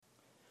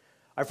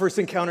I first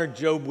encountered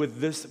Job with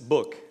this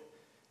book.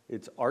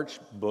 It's Arch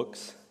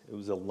Books. It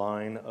was a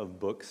line of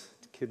books,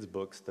 kids'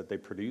 books that they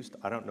produced.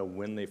 I don't know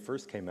when they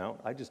first came out.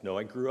 I just know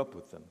I grew up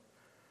with them.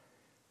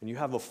 And you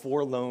have a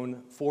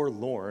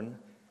forlorn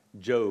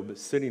Job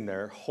sitting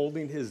there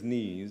holding his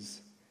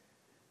knees,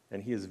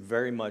 and he is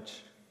very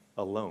much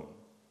alone.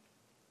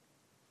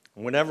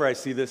 And whenever I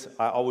see this,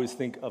 I always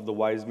think of the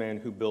wise man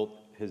who built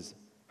his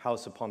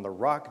house upon the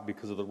rock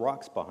because of the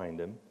rocks behind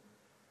him.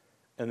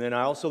 And then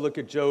I also look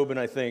at Job and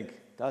I think,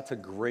 that's a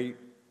great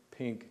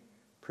pink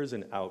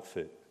prison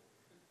outfit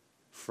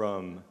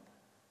from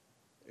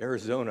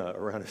Arizona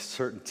around a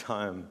certain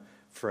time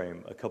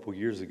frame a couple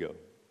years ago.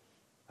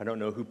 I don't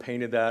know who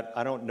painted that.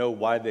 I don't know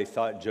why they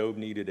thought Job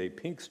needed a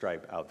pink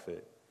stripe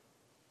outfit.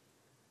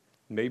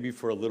 Maybe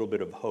for a little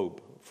bit of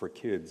hope for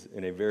kids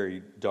in a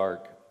very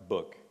dark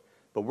book.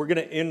 But we're going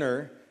to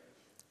enter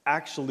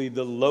actually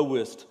the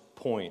lowest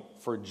point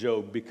for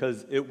Job,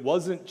 because it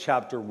wasn't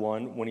chapter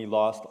 1 when he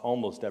lost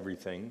almost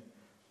everything.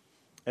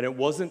 And it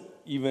wasn't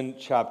even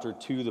chapter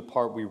 2, the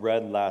part we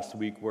read last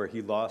week, where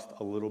he lost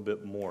a little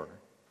bit more.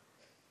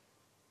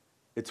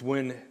 It's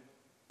when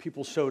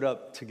people showed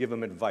up to give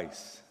him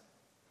advice.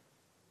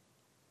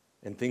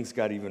 And things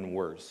got even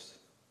worse.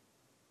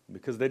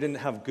 Because they didn't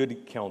have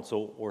good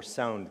counsel or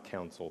sound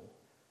counsel.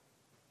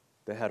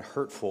 They had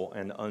hurtful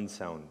and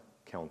unsound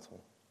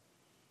counsel.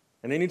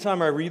 And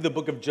anytime I read the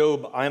book of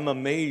Job, I'm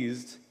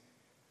amazed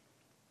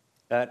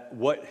at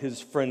what his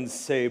friends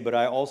say, but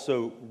I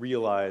also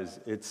realize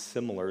it's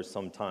similar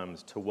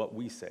sometimes to what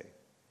we say.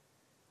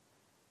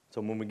 So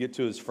when we get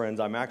to his friends,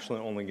 I'm actually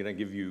only going to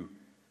give you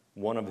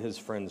one of his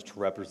friends to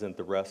represent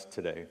the rest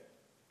today.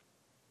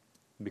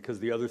 Because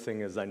the other thing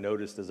is I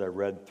noticed as I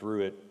read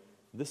through it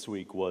this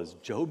week was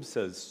Job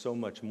says so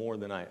much more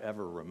than I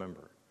ever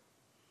remember.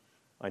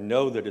 I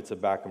know that it's a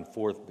back and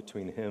forth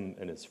between him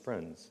and his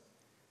friends.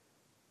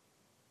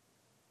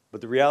 But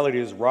the reality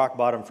is rock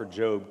bottom for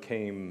Job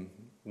came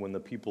when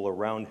the people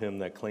around him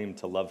that claimed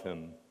to love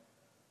him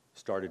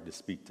started to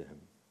speak to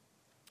him.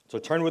 So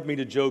turn with me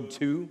to Job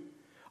 2.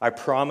 I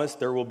promise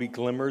there will be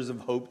glimmers of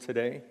hope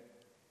today.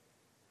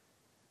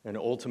 And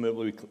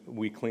ultimately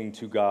we cling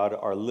to God,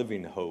 our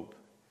living hope.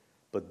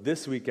 But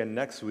this week and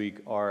next week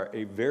are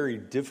a very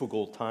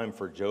difficult time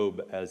for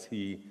Job as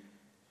he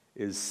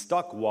is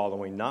stuck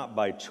wallowing, not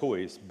by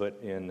choice, but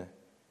in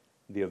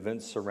the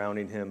events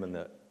surrounding him and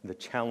the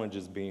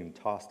challenges being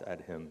tossed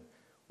at him,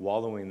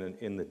 wallowing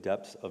in the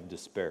depths of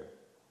despair.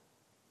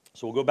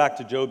 So we'll go back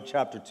to Job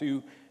chapter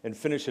 2 and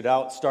finish it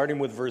out, starting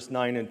with verse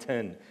 9 and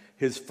 10,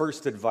 his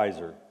first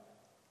advisor.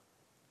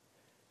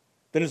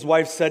 Then his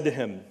wife said to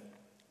him,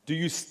 "Do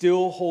you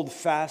still hold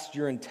fast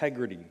your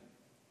integrity?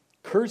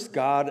 Curse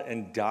God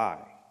and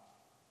die."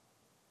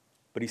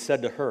 But he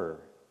said to her,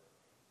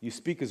 "You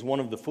speak as one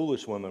of the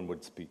foolish women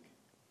would speak.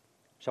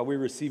 Shall we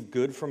receive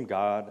good from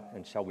God,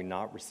 and shall we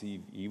not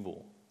receive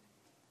evil?"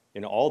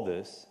 In all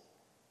this,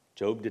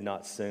 Job did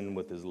not sin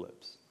with his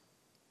lips.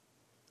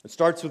 It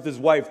starts with his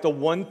wife, the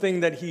one thing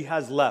that he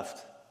has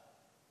left,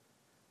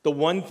 the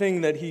one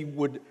thing that he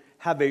would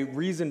have a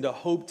reason to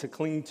hope to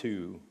cling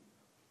to,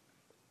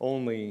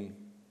 only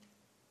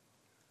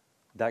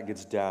that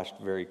gets dashed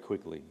very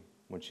quickly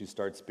when she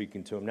starts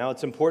speaking to him. Now,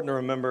 it's important to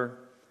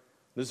remember,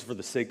 this is for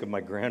the sake of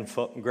my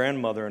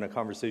grandmother and a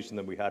conversation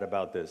that we had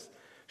about this.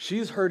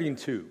 She's hurting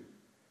too.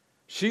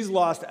 She's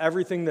lost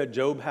everything that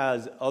Job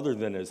has other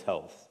than his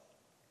health.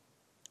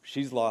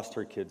 She's lost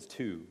her kids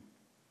too.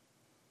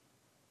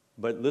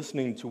 But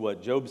listening to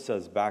what Job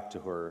says back to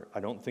her, I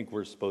don't think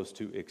we're supposed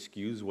to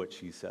excuse what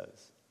she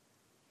says.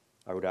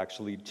 I would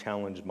actually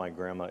challenge my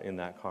grandma in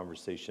that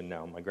conversation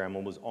now. My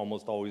grandma was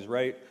almost always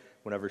right.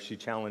 Whenever she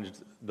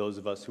challenged those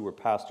of us who were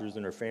pastors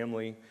in her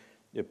family,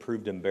 it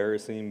proved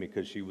embarrassing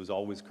because she was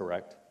always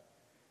correct.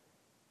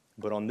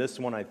 But on this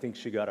one, I think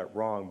she got it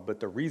wrong. But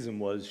the reason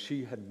was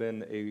she had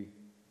been a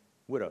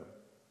widow.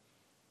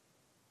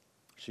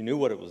 She knew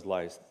what it was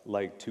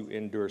like to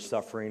endure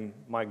suffering.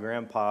 My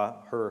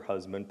grandpa, her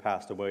husband,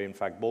 passed away. In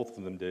fact, both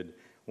of them did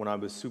when I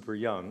was super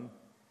young.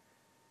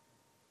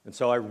 And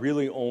so I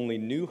really only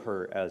knew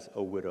her as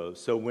a widow.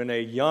 So when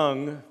a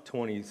young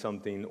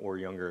 20-something or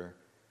younger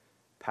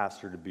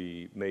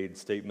pastor-to-be made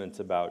statements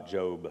about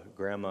Job,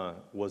 Grandma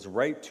was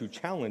right to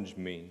challenge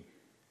me.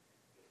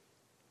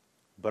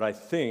 But I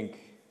think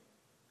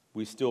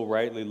we still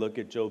rightly look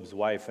at Job's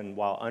wife, and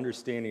while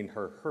understanding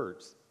her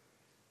hurts,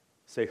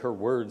 say her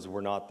words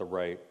were not the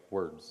right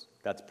words.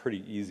 That's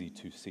pretty easy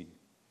to see.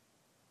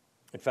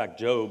 In fact,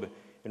 Job,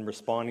 in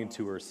responding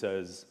to her,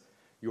 says,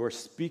 "You're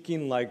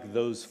speaking like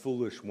those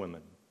foolish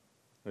women."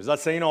 He's not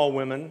saying all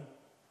women.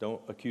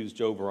 Don't accuse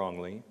Job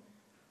wrongly.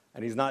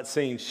 And he's not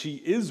saying she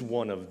is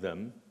one of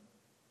them.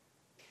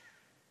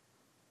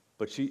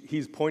 But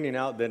he's pointing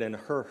out that in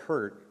her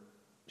hurt,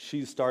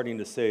 she's starting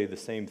to say the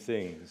same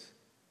things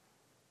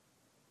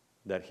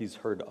that he's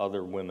heard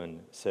other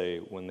women say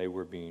when they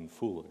were being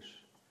foolish.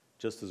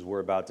 Just as we're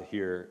about to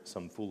hear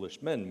some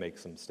foolish men make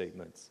some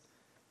statements.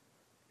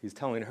 He's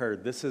telling her,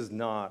 this is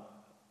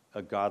not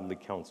a godly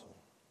counsel.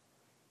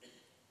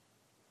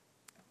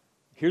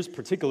 Here's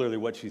particularly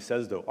what she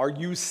says, though. Are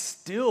you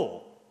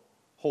still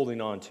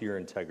holding on to your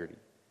integrity?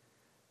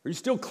 Are you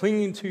still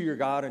clinging to your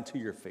God and to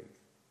your faith?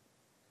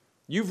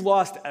 You've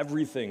lost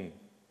everything,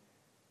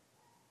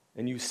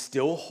 and you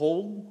still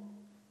hold?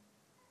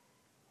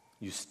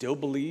 You still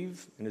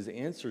believe? And his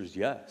answer is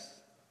yes.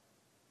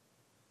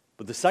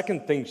 But the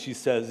second thing she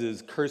says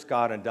is, curse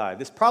God and die.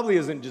 This probably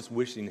isn't just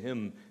wishing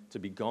him to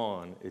be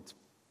gone.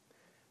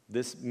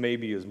 This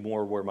maybe is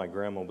more where my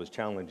grandma was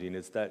challenging.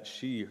 It's that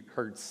she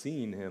hurt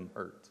seeing him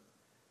hurt.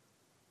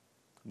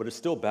 But it's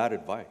still bad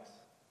advice.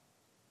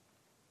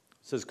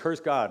 It says, curse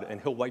God and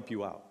he'll wipe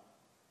you out.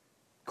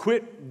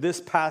 Quit this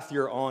path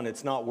you're on.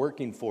 It's not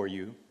working for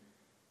you.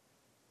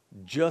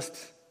 Just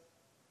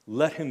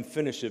let him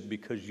finish it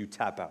because you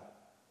tap out.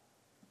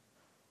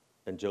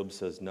 And Job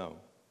says, no.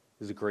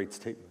 This is a great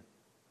statement.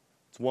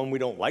 It's one we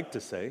don't like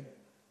to say.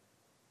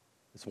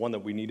 It's one that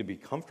we need to be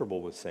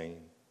comfortable with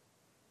saying.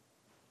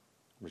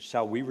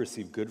 Shall we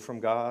receive good from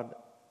God,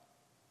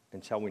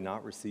 and shall we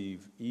not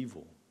receive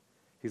evil?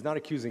 He's not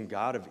accusing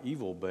God of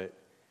evil, but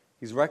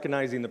he's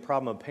recognizing the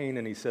problem of pain,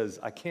 and he says,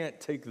 I can't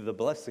take the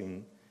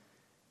blessing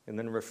and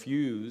then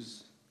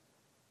refuse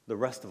the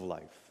rest of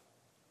life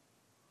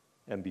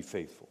and be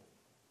faithful.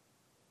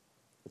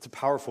 It's a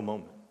powerful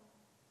moment.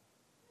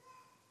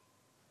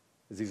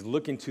 As he's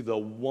looking to the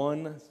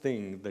one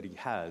thing that he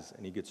has,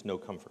 and he gets no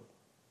comfort.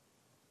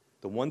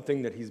 The one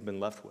thing that he's been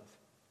left with.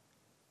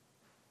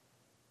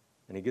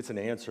 And he gets an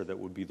answer that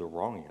would be the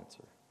wrong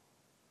answer.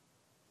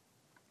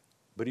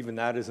 But even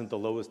that isn't the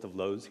lowest of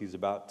lows. He's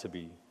about to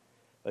be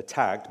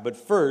attacked. But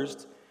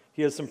first,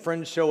 he has some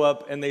friends show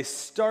up, and they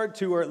start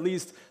to, or at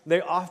least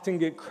they often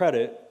get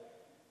credit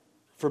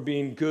for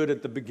being good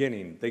at the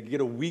beginning. They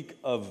get a week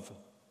of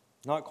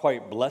not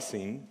quite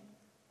blessing,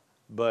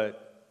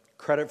 but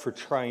credit for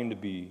trying to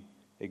be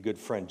a good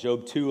friend.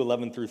 Job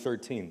 2:11 through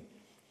 13.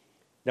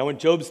 Now when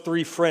Job's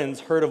 3 friends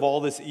heard of all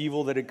this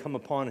evil that had come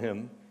upon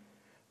him,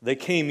 they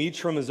came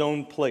each from his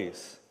own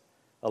place.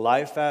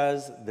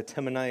 Eliphaz the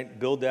Temanite,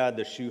 Bildad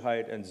the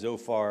Shuhite, and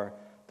Zophar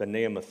the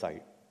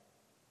Naamathite.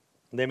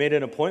 They made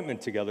an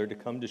appointment together to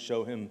come to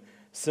show him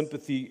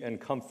sympathy and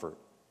comfort.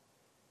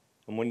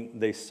 And when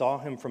they saw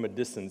him from a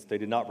distance, they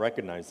did not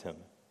recognize him.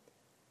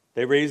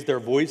 They raised their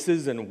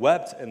voices and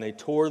wept, and they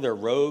tore their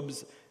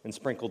robes and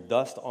sprinkled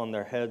dust on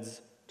their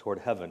heads toward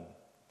heaven.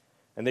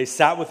 And they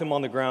sat with him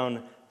on the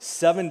ground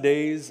 7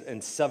 days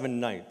and 7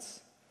 nights,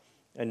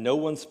 and no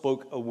one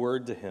spoke a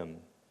word to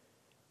him,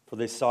 for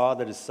they saw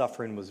that his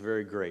suffering was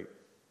very great.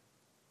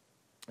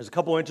 There's a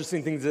couple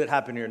interesting things that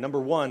happen here.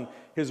 Number one,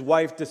 his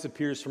wife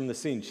disappears from the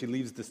scene. She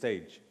leaves the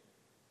stage.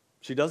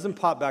 She doesn't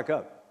pop back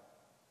up.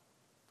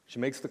 She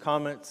makes the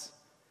comments.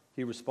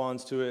 He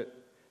responds to it.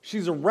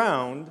 She's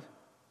around,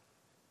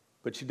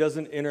 but she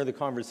doesn't enter the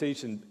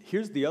conversation.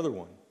 Here's the other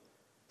one.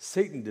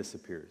 Satan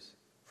disappears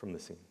from the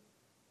scene.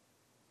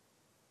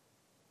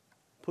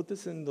 Put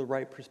this in the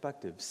right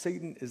perspective.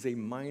 Satan is a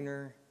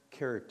minor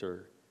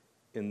character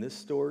in this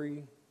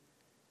story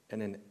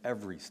and in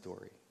every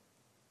story.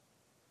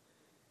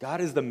 God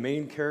is the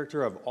main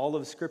character of all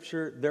of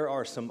Scripture. There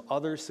are some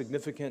other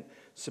significant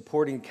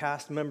supporting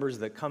cast members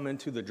that come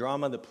into the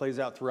drama that plays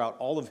out throughout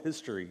all of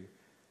history.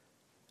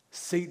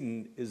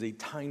 Satan is a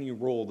tiny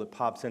role that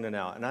pops in and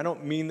out. And I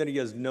don't mean that he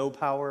has no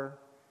power,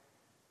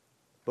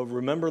 but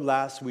remember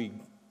last week,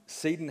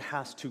 Satan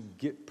has to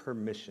get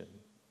permission.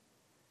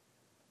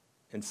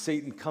 And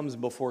Satan comes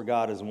before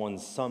God as one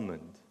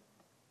summoned,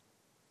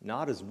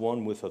 not as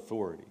one with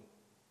authority.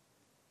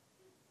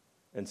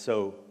 And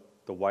so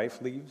the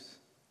wife leaves,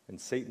 and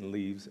Satan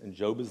leaves, and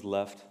Job is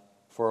left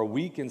for a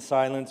week in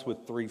silence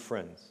with 3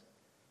 friends.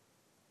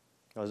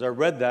 Now, as I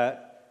read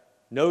that,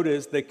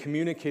 notice they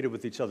communicated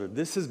with each other.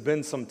 This has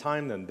been some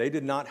time then. They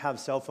did not have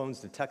cell phones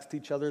to text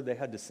each other. They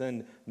had to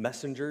send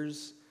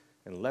messengers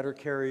and letter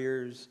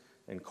carriers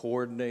and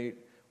coordinate.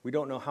 We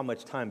don't know how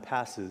much time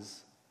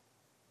passes.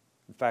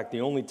 In fact,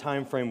 the only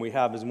time frame we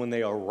have is when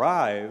they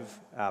arrive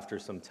after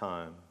some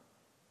time.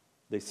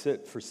 They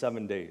sit for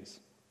 7 days.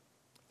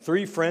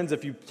 3 friends,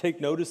 if you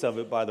take notice of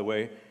it, by the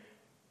way,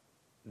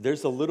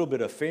 there's a little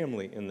bit of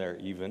family in there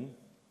even.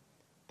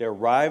 They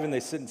arrive and they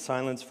sit in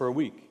silence for a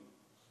week.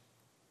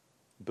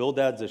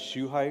 Bildad's a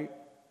Shuhite.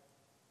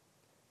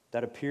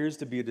 That appears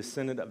to be a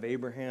descendant of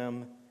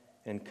Abraham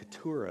and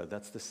Keturah.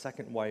 That's the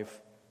second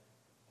wife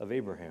of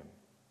Abraham.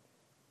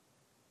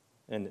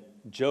 And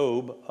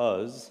Job,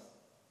 Uz,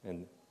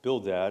 and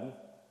Bildad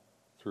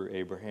through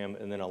Abraham,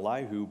 and then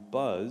Elihu,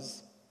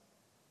 Buz.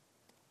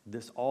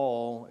 This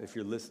all, if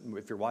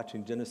you're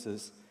watching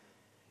Genesis,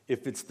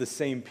 if it's the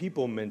same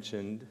people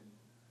mentioned,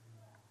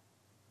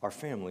 are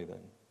family then.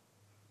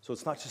 So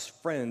it's not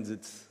just friends,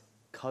 it's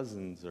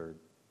cousins or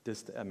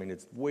distant. I mean,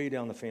 it's way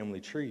down the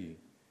family tree.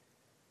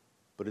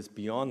 But it's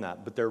beyond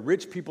that. But they're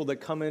rich people that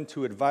come in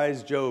to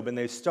advise Job, and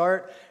they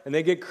start and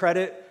they get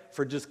credit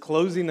for just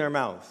closing their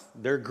mouth.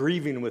 They're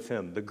grieving with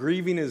him. The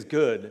grieving is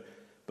good.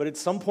 But at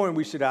some point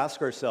we should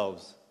ask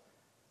ourselves,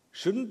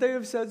 shouldn't they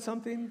have said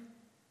something?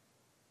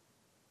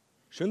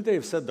 Shouldn't they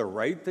have said the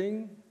right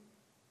thing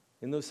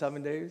in those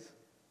 7 days?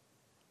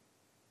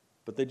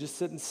 but they just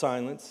sit in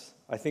silence.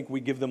 I think we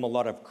give them a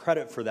lot of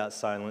credit for that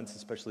silence,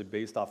 especially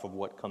based off of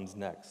what comes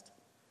next,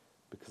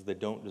 because they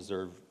don't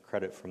deserve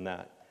credit from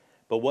that.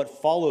 But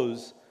what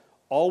follows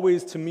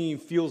always to me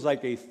feels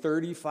like a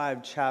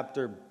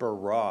 35-chapter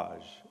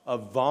barrage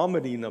of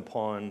vomiting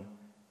upon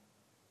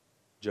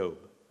Job.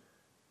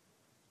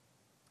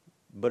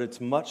 But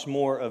it's much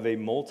more of a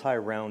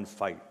multi-round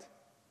fight.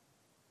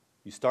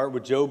 You start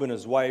with Job and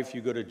his wife,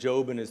 you go to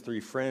Job and his 3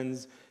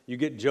 friends, you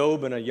get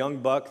Job and a young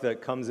buck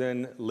that comes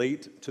in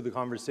late to the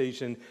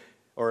conversation,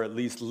 or at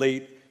least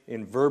late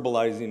in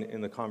verbalizing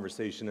in the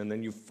conversation, and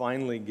then you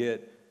finally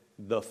get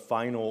the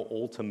final,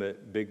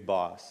 ultimate big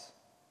boss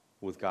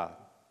with God.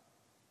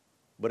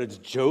 But it's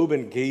Job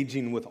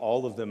engaging with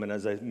all of them, and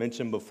as I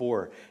mentioned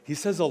before, he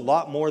says a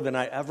lot more than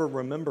I ever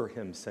remember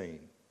him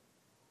saying.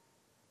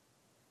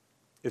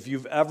 If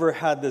you've ever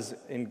had this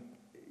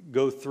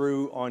go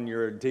through on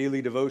your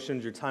daily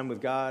devotions, your time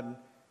with God,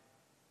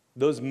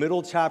 those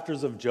middle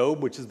chapters of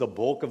Job, which is the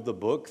bulk of the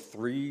book,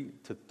 3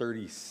 to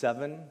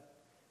 37,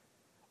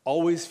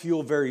 always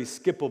feel very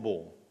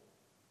skippable.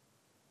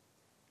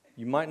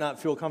 You might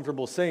not feel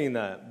comfortable saying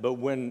that, but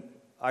when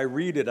I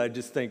read it, I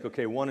just think,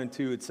 okay, 1 and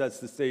 2, it sets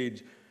the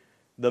stage.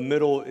 The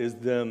middle is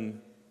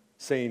them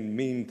saying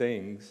mean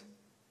things,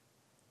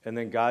 and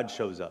then God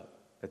shows up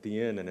at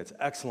the end, and it's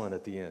excellent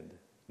at the end.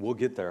 We'll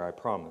get there, I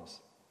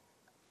promise.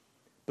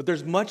 But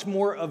there's much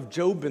more of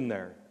Job in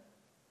there,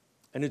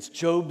 and it's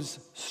Job's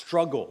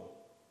struggle.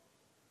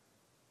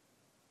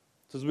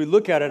 So as we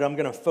look at it, I'm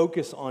going to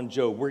focus on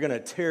Job. We're going to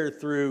tear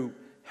through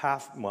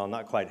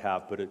not quite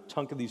half, but a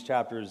chunk of these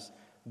chapters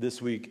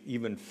this week,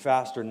 even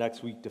faster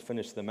next week to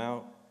finish them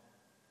out.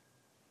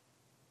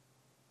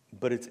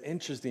 But it's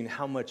interesting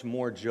how much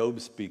more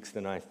Job speaks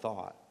than I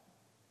thought,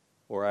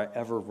 or I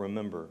ever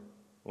remember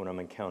when I'm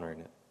encountering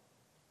it.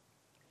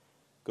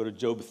 Go to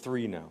Job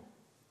 3 now.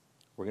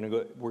 We're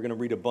going to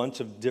read a bunch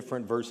of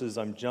different verses.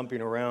 I'm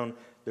jumping around.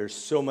 There's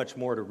so much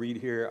more to read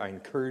here. I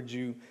encourage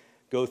you,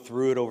 go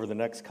through it over the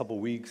next couple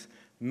weeks.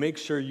 Make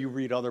sure you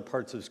read other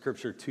parts of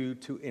Scripture too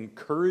to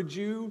encourage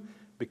you,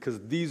 because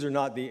these are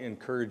not the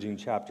encouraging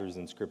chapters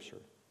in Scripture.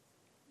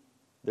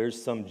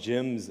 There's some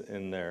gems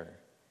in there,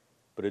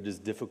 but it is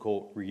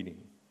difficult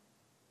reading.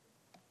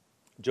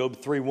 Job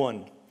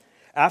 3:1.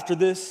 After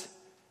this,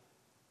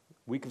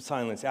 week of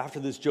silence. After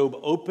this, Job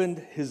opened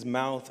his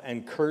mouth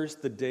and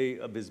cursed the day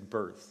of his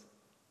birth.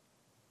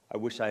 I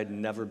wish I had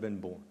never been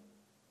born.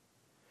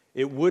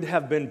 It would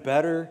have been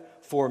better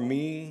for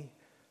me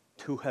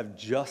to have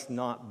just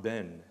not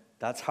been.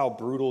 That's how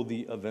brutal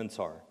the events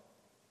are.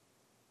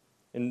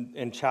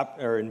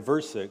 In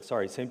verse 6,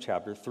 same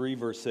chapter, 3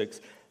 verse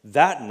 6,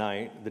 that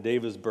night, the day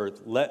of his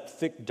birth, let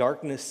thick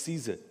darkness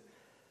seize it.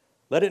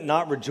 Let it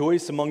not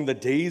rejoice among the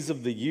days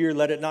of the year.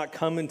 Let it not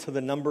come into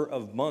the number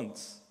of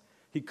months.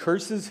 He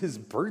curses his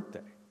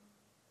birthday.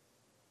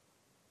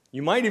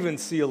 You might even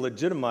see a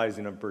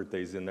legitimizing of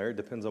birthdays in there. It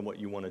depends on what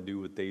you want to do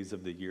with days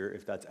of the year,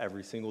 if that's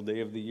every single day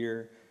of the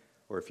year,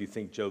 or if you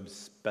think Job's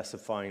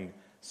specifying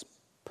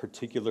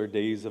particular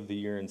days of the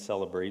year and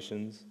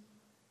celebrations.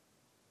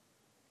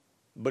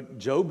 But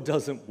Job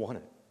doesn't want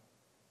it.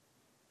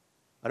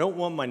 I don't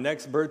want my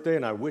next birthday,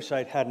 and I wish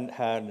I hadn't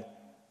had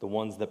the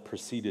ones that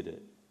preceded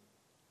it.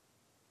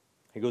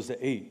 He goes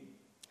to 8.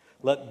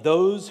 Let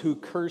those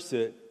curse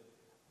it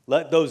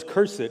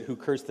who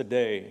curse the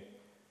day,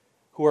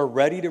 who are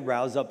ready to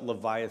rouse up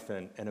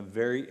Leviathan. And a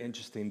very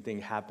interesting thing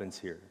happens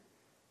here.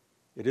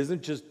 It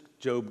isn't just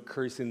Job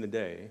cursing the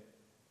day.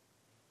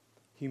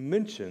 He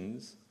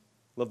mentions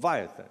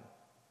Leviathan,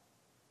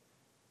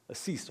 a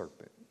sea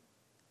serpent,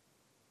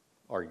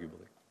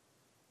 arguably.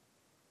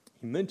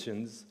 He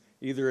mentions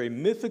either a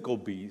mythical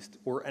beast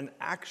or an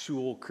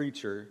actual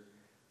creature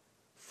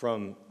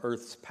from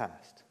Earth's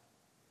past.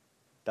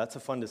 That's a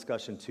fun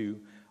discussion too.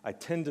 I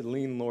tend to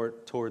lean more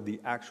toward the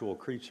actual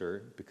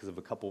creature because of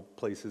a couple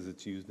places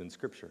it's used in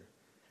Scripture.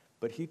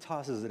 But he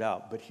tosses it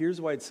out. But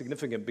here's why it's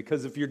significant,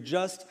 because if you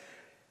just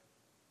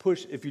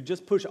push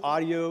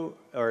audio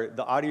or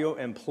the audio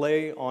and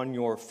play on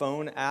your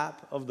phone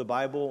app of the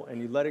Bible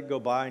and you let it go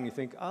by and you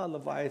think,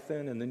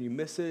 Leviathan, and then you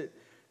miss it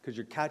because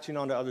you're catching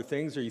on to other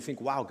things, or you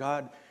think, wow,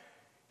 God,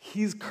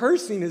 he's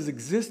cursing his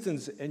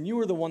existence, and you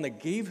are the one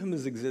that gave him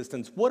his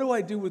existence. What do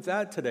I do with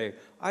that today?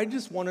 I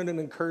just wanted an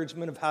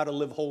encouragement of how to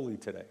live holy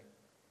today.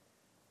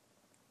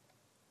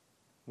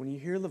 When you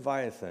hear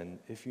Leviathan,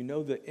 if you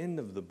know the end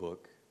of the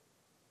book,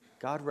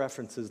 God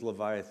references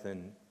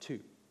Leviathan too.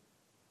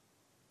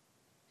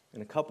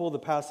 In a couple of the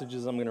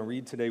passages I'm going to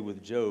read today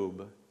with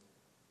Job,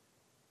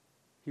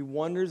 he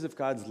wonders if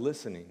God's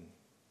listening,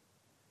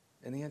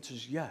 and the answer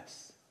is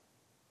yes.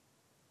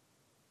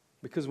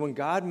 Because when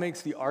God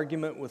makes the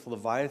argument with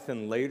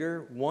Leviathan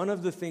later, one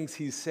of the things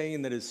he's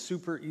saying that is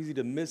super easy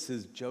to miss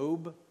is,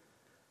 Job,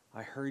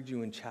 I heard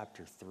you in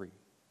chapter 3.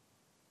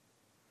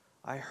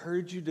 I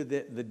heard you the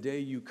day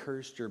you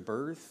cursed your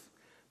birth,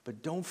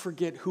 but don't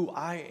forget who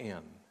I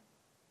am.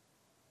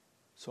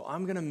 So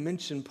I'm going to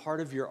mention part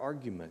of your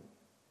argument.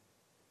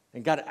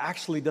 And God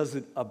actually does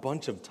it a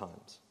bunch of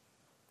times.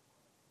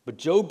 But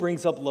Job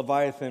brings up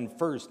Leviathan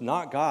first,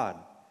 not God.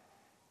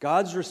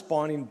 God's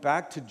responding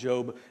back to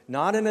Job,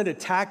 not in an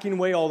attacking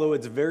way, although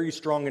it's very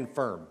strong and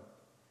firm.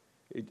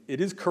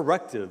 It is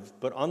corrective,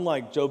 but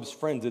unlike Job's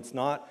friends, it's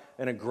not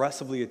an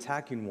aggressively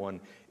attacking one.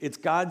 It's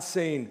God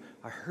saying,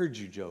 I heard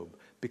you, Job,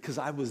 because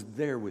I was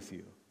there with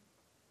you.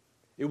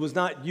 It was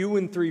not you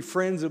and three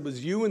friends, it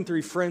was you and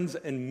three friends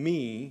and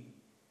me.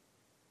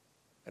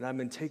 And I've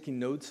been taking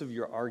notes of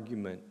your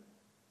argument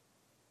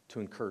to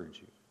encourage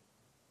you.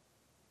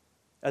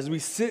 As we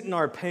sit in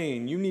our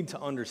pain, you need to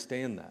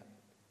understand that.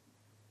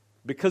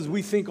 Because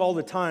we think all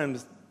the time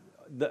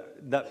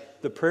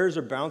that the prayers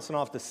are bouncing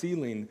off the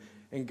ceiling,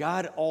 and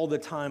God all the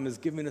time is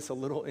giving us a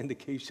little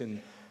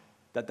indication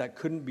that that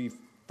couldn't be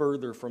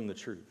further from the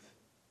truth.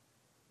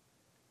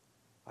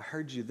 I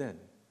heard you then,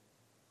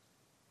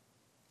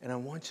 and I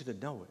want you to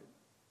know it.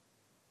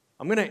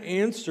 I'm going to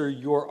answer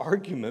your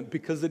argument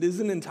because it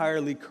isn't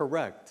entirely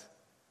correct,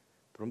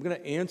 but I'm going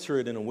to answer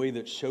it in a way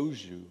that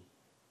shows you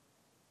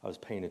I was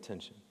paying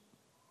attention.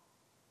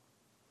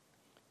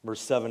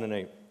 Verse 7 and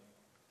 8,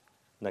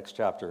 next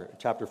chapter,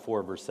 chapter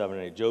 4, verse 7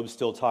 and 8. Job's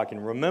still talking.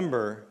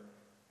 Remember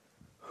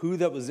who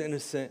that was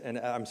innocent, and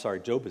I'm sorry,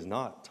 Job is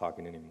not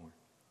talking anymore.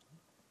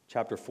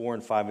 Chapter 4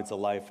 and 5, it's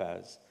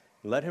Eliphaz.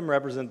 Let him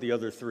represent the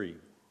other three.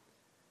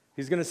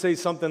 He's going to say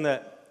something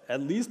that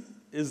at least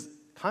is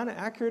kind of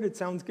accurate. It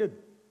sounds good.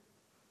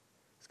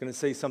 He's going to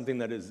say something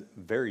that is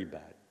very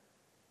bad.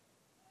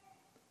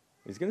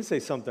 He's going to say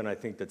something, I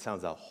think, that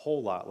sounds a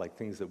whole lot like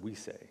things that we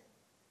say.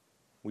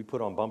 We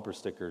put on bumper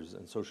stickers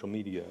and social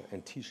media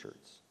and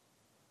T-shirts.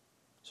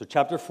 So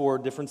chapter 4,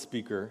 different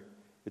speaker.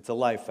 It's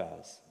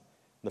Eliphaz.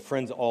 The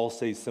friends all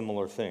say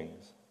similar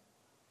things.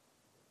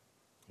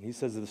 And he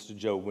says this to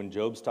Job. When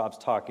Job stops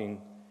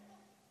talking,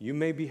 you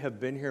maybe have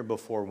been here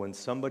before when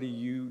somebody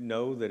you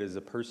know that is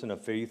a person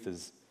of faith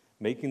is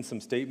making some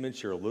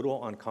statements you're a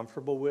little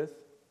uncomfortable with,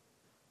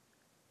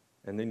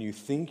 and then you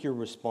think you're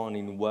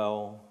responding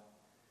well,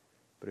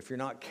 but if you're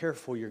not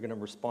careful, you're going to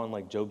respond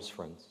like Job's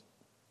friends.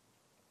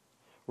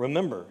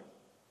 Remember,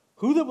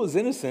 who that was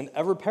innocent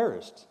ever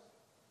perished?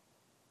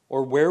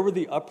 Or where were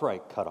the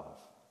upright cut off?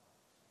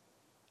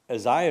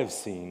 As I have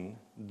seen,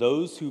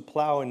 those who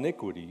plow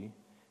iniquity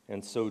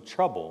and sow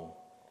trouble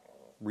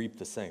reap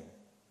the same.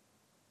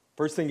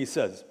 First thing he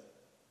says,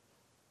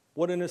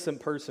 what innocent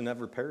person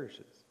ever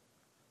perishes?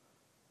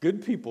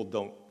 Good people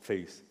don't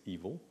face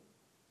evil.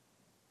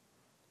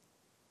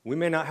 We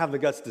may not have the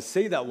guts to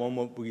say that one,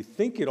 but we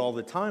think it all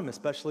the time,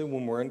 especially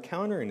when we're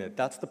encountering it.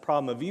 That's the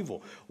problem of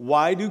evil.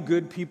 Why do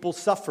good people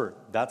suffer?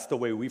 That's the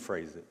way we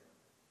phrase it.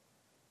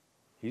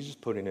 He's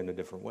just putting it in a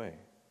different way.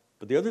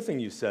 But the other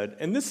thing you said,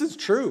 and this is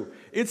true,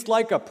 it's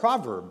like a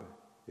proverb.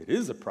 It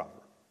is a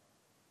proverb.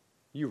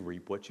 You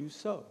reap what you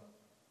sow.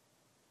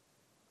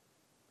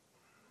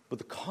 But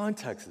the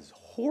context is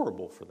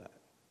horrible for that.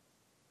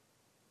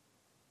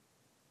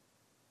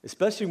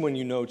 Especially when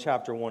you know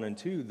chapter 1 and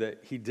 2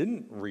 that he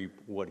didn't reap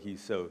what he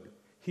sowed.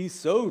 He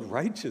sowed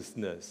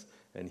righteousness,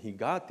 and he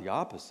got the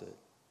opposite.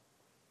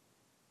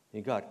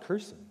 He got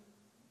cursing.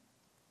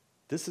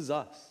 This is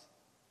us.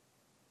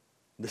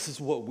 This is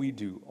what we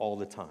do all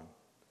the time.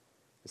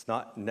 It's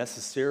not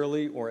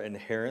necessarily or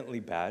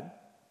inherently bad,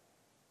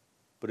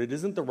 but it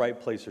isn't the right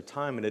place or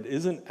time, and it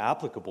isn't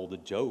applicable to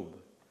Job.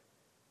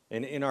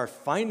 And in our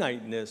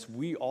finiteness,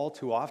 we all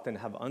too often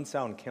have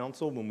unsound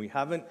counsel when we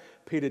haven't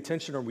paid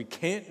attention or we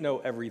can't know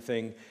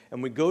everything,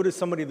 and we go to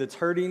somebody that's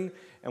hurting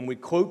and we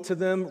quote to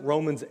them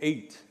Romans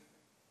 8.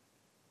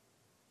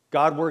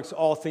 God works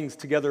all things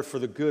together for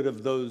the good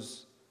of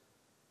those,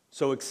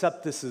 so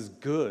accept this as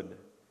good.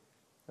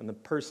 And the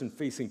person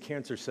facing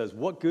cancer says,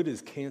 what good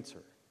is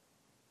cancer?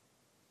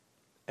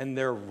 And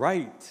they're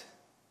right.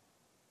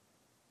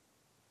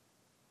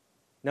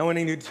 Now, in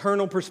an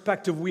eternal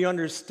perspective, we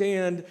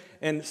understand,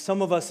 and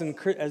some of us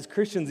as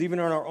Christians, even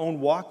in our own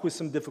walk with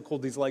some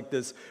difficulties like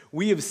this,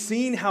 we have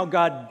seen how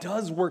God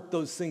does work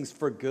those things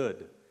for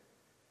good.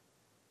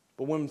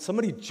 But when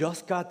somebody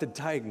just got the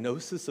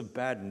diagnosis of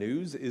bad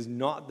news, is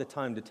not the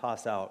time to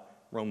toss out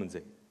Romans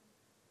 8.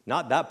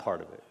 Not that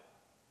part of it.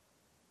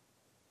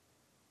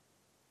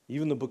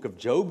 Even the book of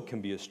Job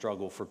can be a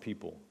struggle for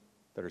people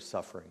that are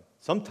suffering.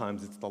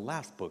 Sometimes it's the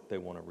last book they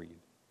want to read.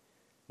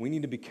 We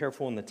need to be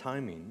careful in the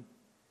timing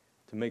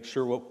to make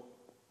sure what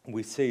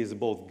we say is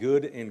both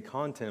good in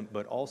content,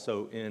 but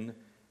also in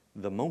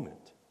the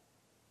moment.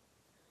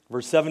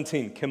 Verse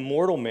 17, can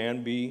mortal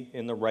man be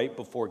in the right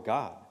before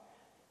God?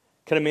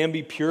 Can a man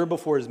be pure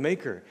before his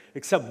maker?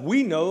 Except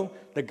we know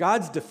that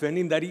God's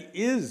defending that he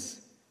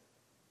is.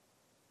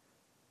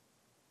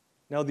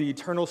 Now, the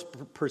eternal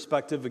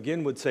perspective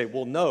again would say,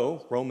 well,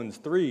 no, Romans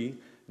 3,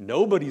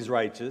 nobody's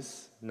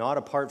righteous, not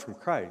apart from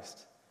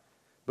Christ.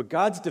 But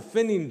God's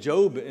defending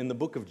Job in the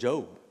book of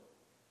Job.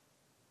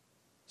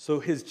 So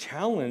his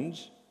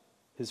challenge,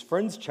 his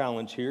friend's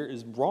challenge here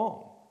is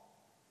wrong.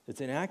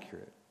 It's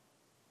inaccurate.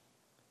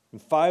 In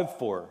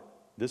 5:4,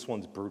 this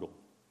one's brutal.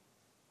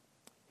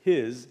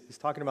 He's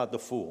talking about the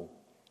fool.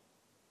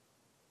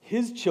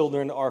 His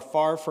children are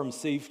far from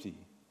safety.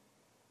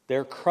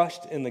 They're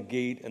crushed in the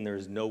gate, and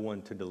there's no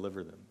one to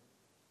deliver them.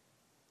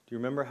 Do you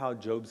remember how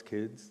Job's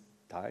kids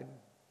died?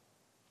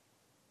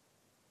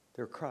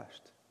 They're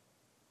crushed.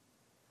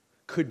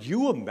 Could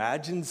you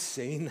imagine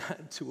saying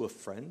that to a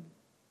friend?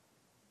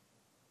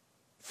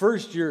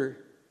 First, you're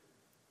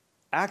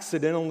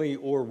accidentally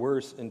or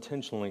worse,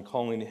 intentionally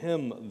calling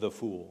him the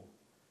fool.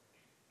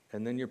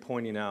 And then you're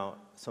pointing out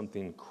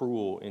something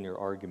cruel in your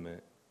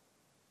argument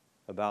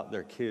about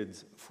their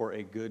kids for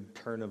a good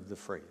turn of the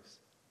phrase.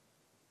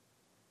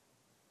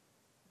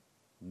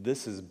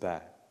 This is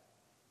bad.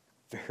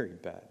 Very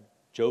bad.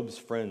 Job's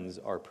friends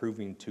are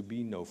proving to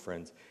be no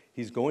friends.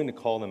 He's going to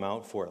call them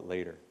out for it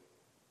later.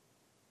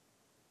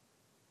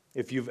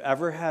 If you've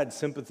ever had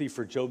sympathy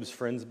for Job's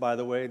friends, by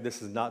the way,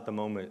 this is not the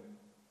moment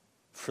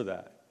for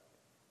that.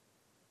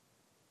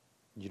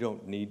 You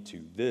don't need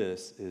to.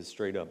 This is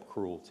straight up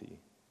cruelty.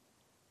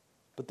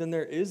 But then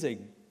there is a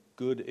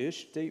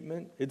good-ish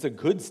statement. It's a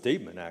good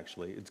statement,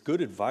 actually. It's good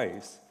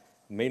advice.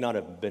 It may not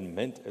have been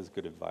meant as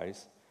good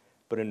advice.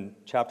 But in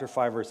chapter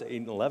 5, verse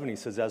 8 and 11, he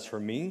says, "As for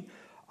me,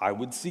 I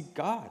would seek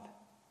God,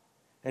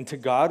 and to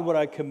God would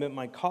I commit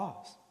my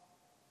cause,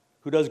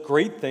 who does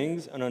great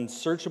things and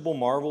unsearchable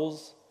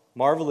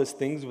marvelous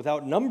things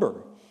without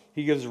number.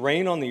 He gives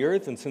rain on the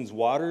earth and sends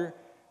water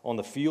on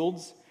the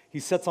fields. He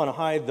sets on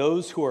high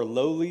those who are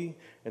lowly,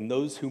 and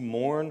those who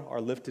mourn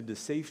are lifted to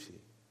safety."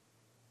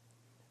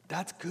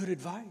 That's good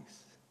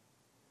advice.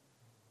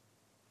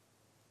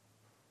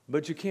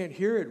 But you can't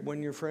hear it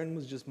when your friend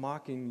was just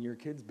mocking your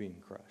kids being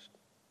crushed.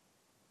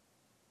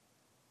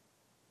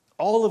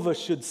 All of us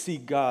should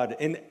seek God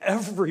in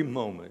every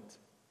moment.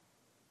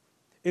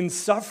 In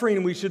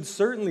suffering, we should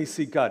certainly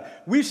seek God.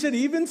 We should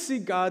even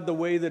seek God the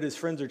way that his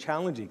friends are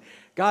challenging.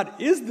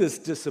 God, is this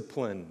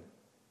discipline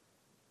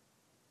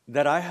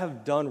that I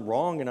have done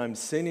wrong and I'm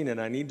sinning and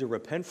I need to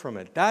repent from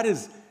it? That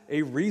is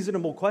a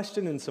reasonable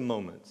question in some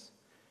moments.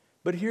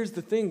 But here's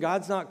the thing,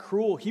 God's not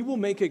cruel. He will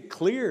make it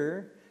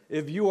clear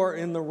if you are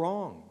in the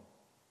wrong.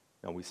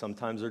 Now, we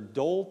sometimes are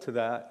dull to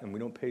that and we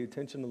don't pay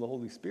attention to the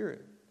Holy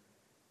Spirit.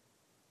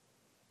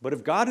 But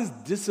if God is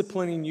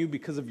disciplining you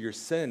because of your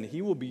sin,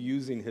 he will be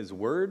using his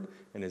word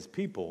and his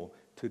people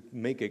to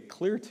make it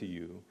clear to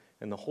you,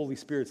 and the Holy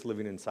Spirit's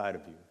living inside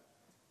of you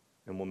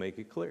and will make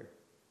it clear.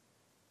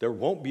 There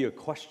won't be a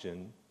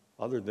question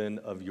other than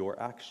of your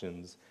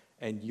actions,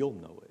 and you'll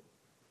know it.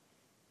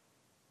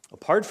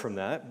 Apart from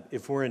that,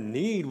 if we're in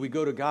need, we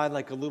go to God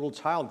like a little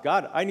child.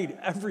 God, I need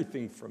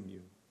everything from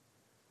you.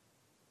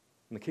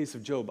 In the case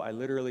of Job, I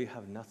literally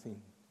have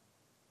nothing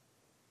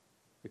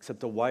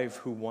except a wife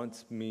who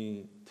wants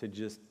me to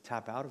just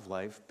tap out of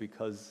life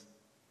because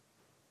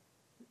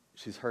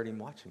she's hurting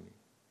watching me,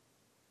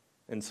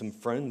 and some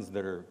friends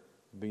that are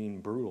being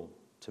brutal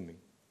to me.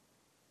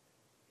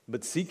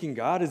 But seeking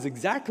God is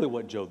exactly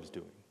what Job's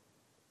doing.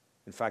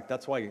 In fact,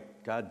 that's why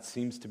God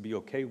seems to be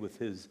okay with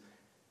his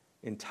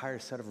entire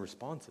set of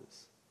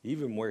responses,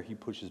 even where he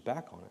pushes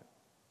back on it.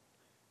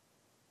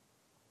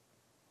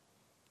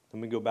 Then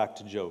we go back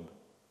to Job.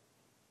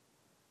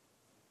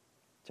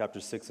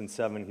 Chapter 6 and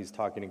 7, he's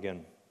talking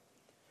again.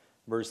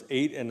 Verse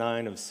 8 and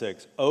 9 of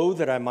 6. "Oh,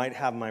 that I might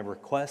have my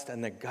request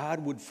and that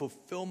God would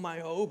fulfill my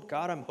hope."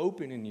 God, I'm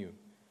hoping in you.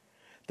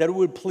 That it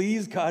would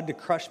please God to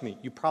crush me.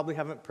 You probably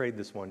haven't prayed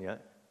this one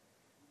yet.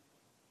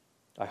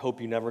 I hope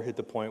you never hit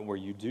the point where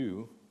you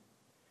do.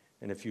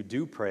 And if you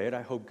do pray it,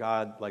 I hope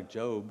God, like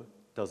Job,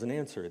 doesn't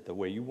answer it the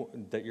way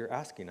that you're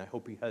asking. I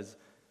hope he has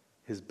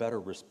his better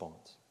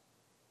response.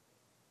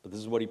 But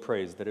this is what he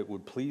prays, that it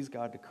would please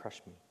God to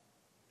crush me,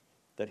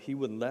 that he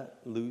would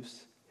let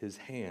loose his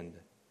hand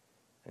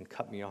and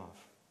cut me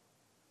off.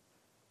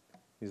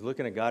 He's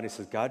looking at God. He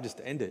says, God, just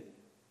end it.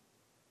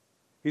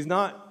 He's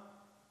not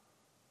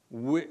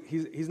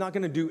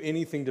going to do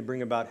anything to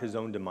bring about his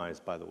own demise,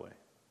 by the way.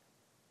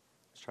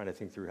 I was trying to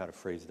think through how to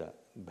phrase that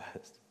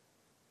best.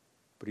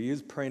 But he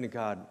is praying to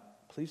God,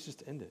 please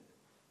just end it.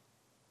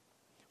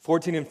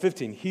 14 and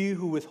 15, "He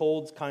who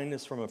withholds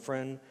kindness from a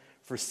friend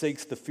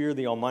forsakes the fear of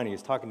the Almighty."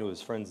 He's talking to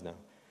his friends now.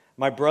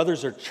 "My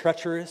brothers are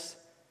treacherous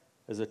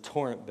as a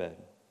torrent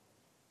bed,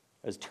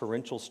 as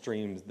torrential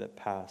streams that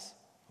pass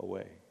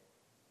away."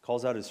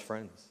 Calls out his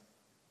friends.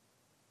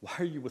 Why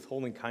are you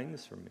withholding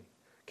kindness from me?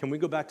 Can we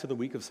go back to the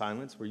week of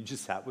silence where you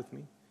just sat with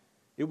me?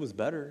 It was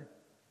better.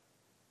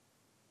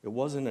 It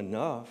wasn't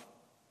enough,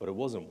 but it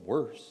wasn't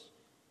worse.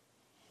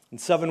 In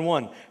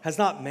 7:1, "Has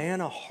not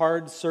man a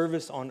hard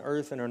service on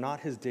earth, and are not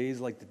his days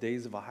like the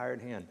days of a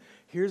hired hand?"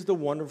 Here's the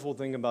wonderful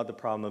thing about the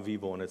problem of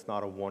evil, and it's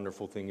not a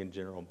wonderful thing in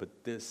general,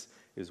 but this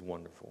is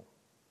wonderful.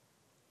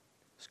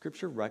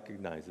 Scripture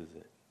recognizes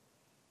it.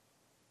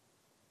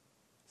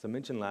 As I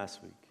mentioned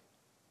last week,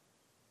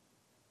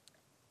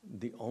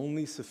 the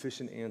only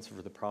sufficient answer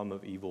for the problem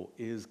of evil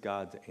is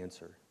God's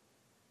answer.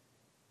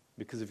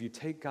 Because if you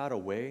take God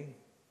away,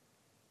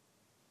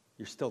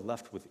 you're still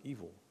left with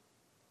evil.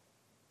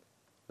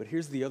 But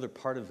here's the other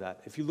part of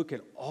that. If you look at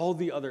all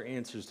the other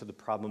answers to the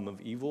problem of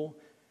evil,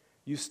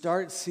 you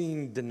start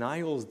seeing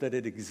denials that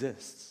it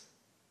exists.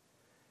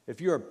 if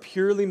you are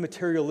purely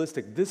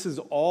materialistic, this is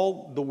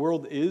all the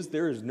world is,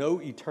 there is no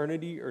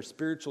eternity or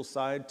spiritual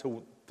side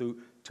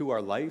to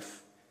our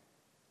life,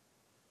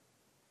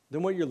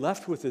 then what you're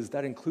left with is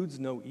that includes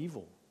no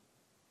evil.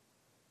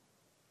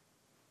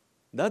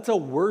 That's a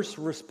worse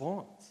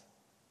response.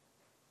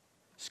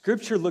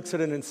 Scripture looks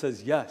at it and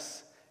says,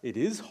 yes, it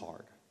is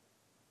hard.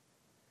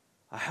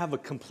 I have a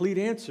complete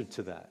answer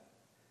to that.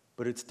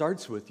 But it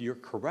starts with, you're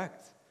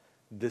correct.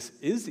 This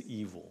is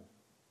evil.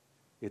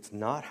 It's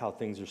not how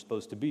things are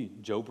supposed to be.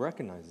 Job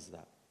recognizes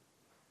that.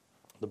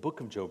 The book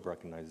of Job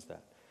recognizes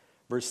that.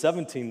 Verse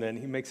 17, then,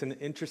 he makes an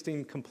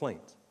interesting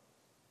complaint.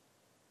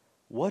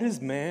 What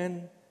is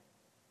man,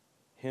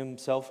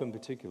 himself in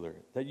particular,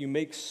 that you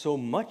make so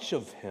much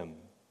of him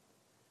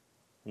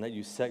and that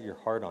you set your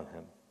heart on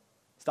him?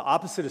 It's the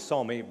opposite of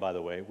Psalm 8, by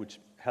the way, which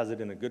has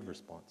it in a good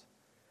response.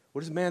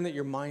 What is man that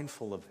you're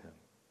mindful of him,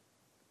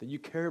 that you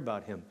care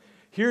about him?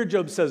 Here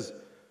Job says,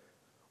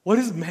 what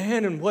is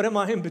man and what am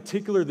I in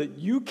particular that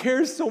you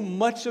care so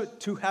much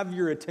to have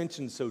your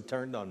attention so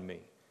turned on me?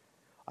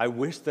 I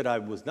wish that I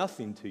was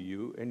nothing to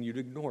you and you'd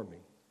ignore me.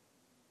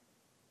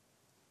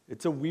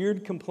 It's a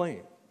weird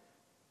complaint.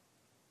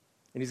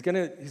 And he's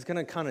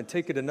gonna kind of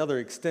take it another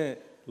extent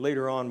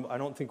later on. I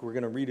don't think we're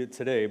going to read it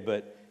today,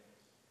 but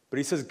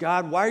he says,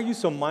 God, why are you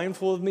so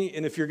mindful of me?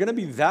 And if you're going to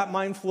be that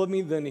mindful of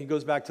me, then he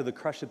goes back to the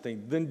crush it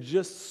thing. Then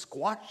just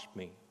squash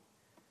me.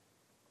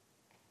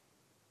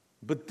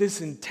 But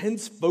this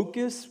intense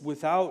focus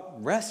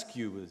without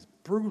rescue is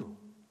brutal.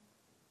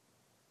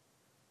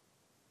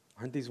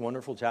 Aren't these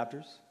wonderful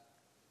chapters?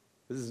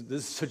 This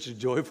is such a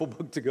joyful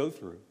book to go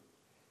through.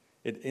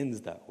 It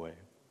ends that way.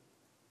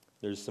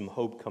 There's some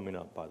hope coming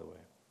up, by the way.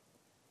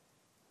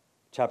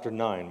 Chapter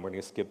 9, we're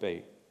going to skip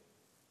 8.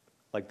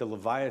 Like the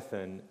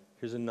Leviathan,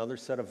 here's another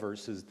set of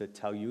verses that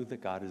tell you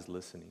that God is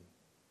listening.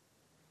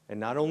 And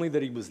not only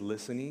that he was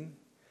listening,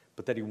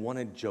 but that he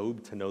wanted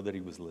Job to know that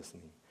he was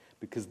listening.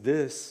 Because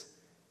this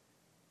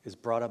is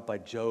brought up by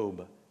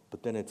Job,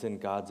 but then it's in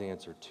God's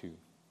answer too.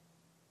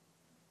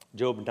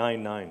 Job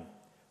 9:9.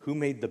 Who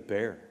made the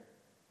bear?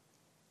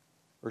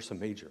 Ursa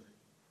Major.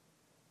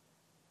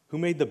 Who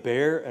made the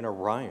bear and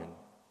Orion,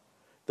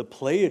 the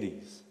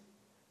Pleiades,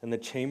 and the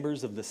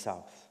chambers of the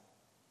south?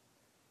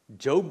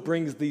 Job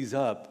brings these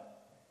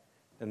up,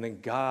 and then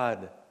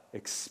God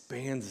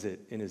expands it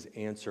in his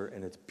answer,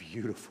 and it's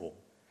beautiful.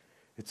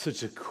 It's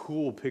such a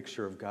cool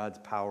picture of God's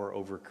power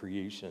over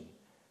creation.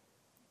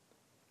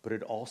 But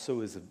it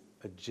also is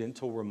a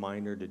gentle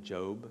reminder to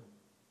Job,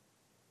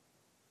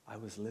 I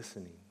was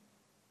listening.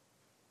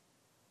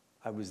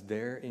 I was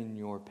there in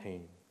your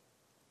pain.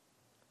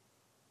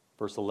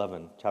 Verse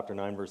 11, chapter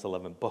 9, verse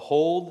 11.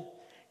 Behold,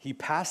 he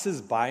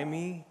passes by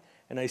me,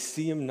 and I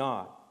see him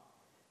not.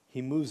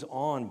 He moves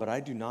on, but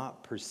I do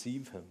not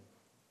perceive him.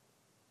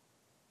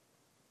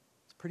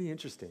 It's pretty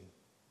interesting.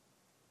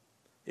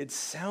 It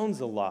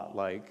sounds a lot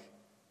like,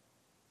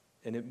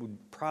 and it would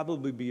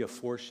probably be a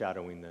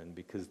foreshadowing then,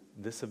 because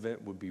this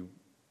event would be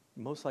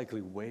most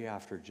likely way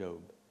after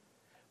Job.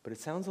 But it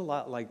sounds a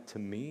lot like, to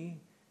me,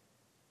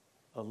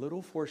 a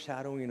little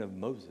foreshadowing of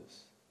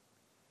Moses,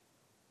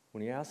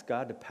 when he asked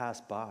God to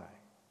pass by.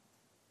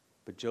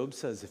 But Job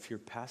says, if you're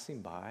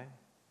passing by,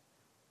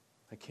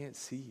 I can't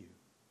see you.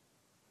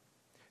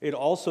 It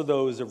also,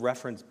 though, is a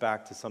reference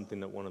back to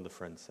something that one of the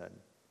friends said.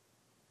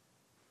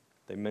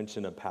 They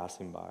mentioned a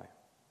passing by.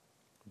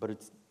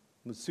 But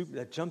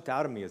that jumped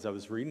out at me as I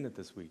was reading it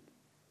this week.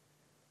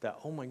 That,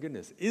 oh my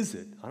goodness, is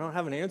it? I don't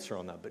have an answer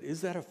on that, but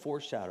is that a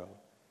foreshadow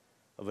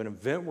of an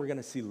event we're going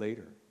to see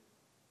later?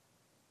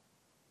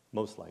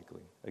 Most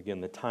likely.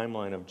 Again, the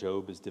timeline of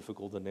Job is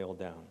difficult to nail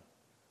down.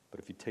 But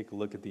if you take a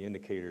look at the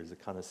indicators, it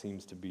kind of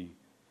seems to be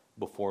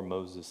before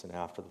Moses and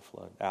after the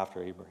flood,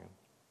 after Abraham.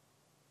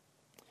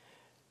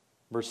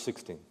 Verse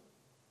 16.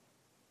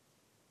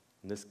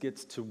 And this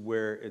gets to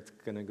where it's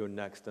going to go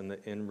next and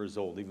the end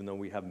result, even though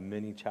we have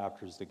many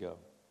chapters to go.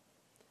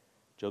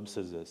 Job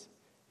says this,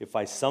 if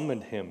I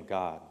summoned him,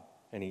 God,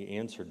 and he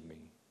answered me,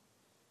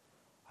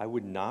 I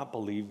would not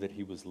believe that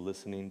he was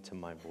listening to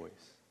my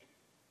voice.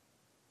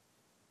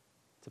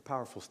 It's a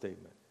powerful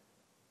statement.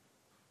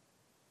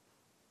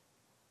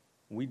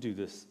 We do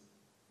this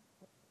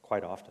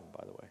quite often,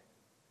 by the way.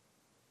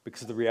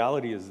 Because the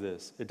reality is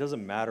this, it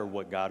doesn't matter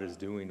what God is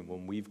doing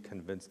when we've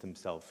convinced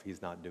himself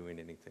he's not doing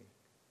anything.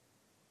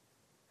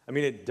 I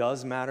mean, it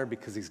does matter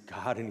because he's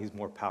God and he's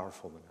more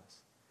powerful than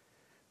us.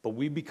 But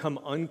we become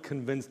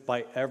unconvinced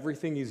by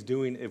everything he's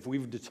doing if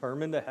we've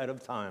determined ahead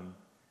of time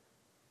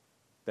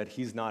that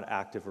he's not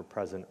active or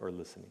present or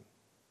listening.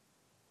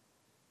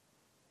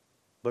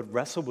 But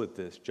wrestle with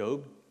this.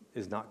 Job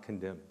is not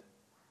condemned.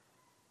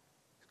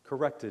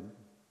 Corrected,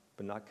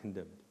 but not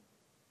condemned.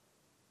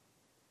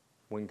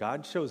 When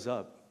God shows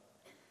up,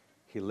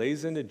 he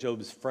lays into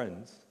Job's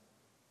friends,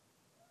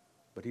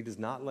 but he does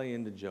not lay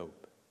into Job.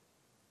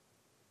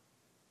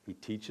 He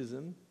teaches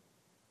him.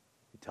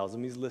 He tells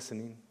him he's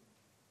listening.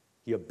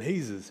 He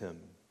obeys him.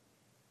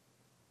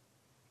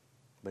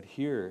 But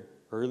here,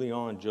 early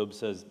on, Job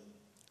says,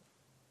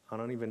 I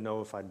don't even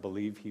know if I'd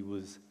believe he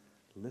was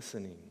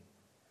listening.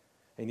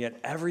 And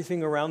yet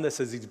everything around this,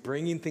 as he's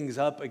bringing things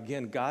up,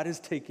 again, God is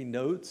taking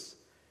notes,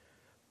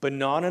 but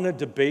not in a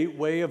debate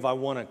way of I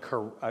want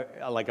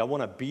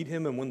to beat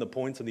him and win the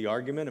points of the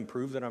argument and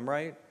prove that I'm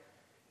right.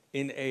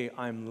 In a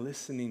I'm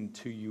listening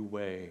to you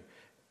way,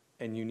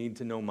 and you need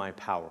to know my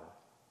power,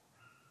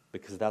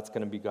 because that's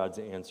going to be God's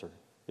answer.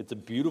 It's a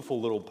beautiful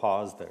little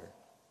pause there,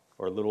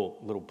 or a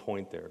little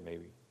point there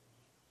maybe.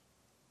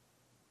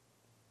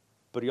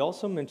 But he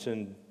also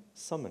mentioned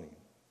summoning.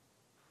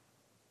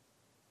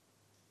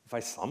 If I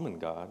summon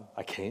God,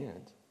 I can't.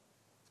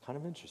 It's kind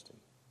of interesting.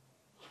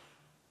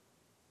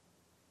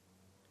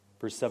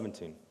 Verse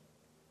 17.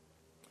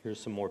 Here's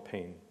some more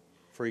pain.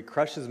 For he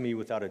crushes me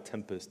without a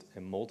tempest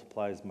and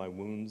multiplies my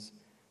wounds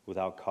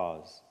without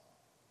cause.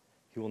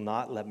 He will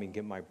not let me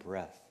get my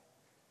breath,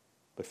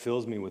 but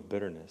fills me with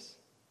bitterness.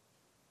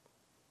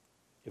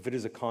 If it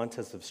is a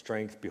contest of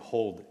strength,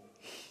 behold,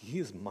 he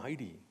is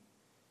mighty.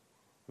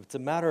 If it's a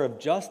matter of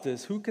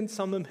justice, who can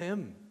summon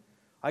him?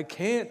 I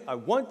can't. I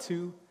want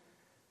to.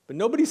 But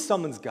nobody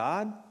summons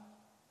God.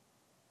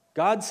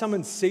 God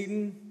summons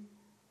Satan.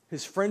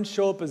 His friends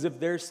show up as if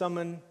they're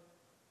summoned.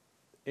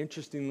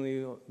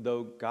 Interestingly,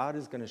 though, God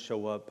is going to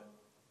show up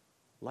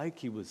like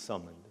he was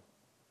summoned,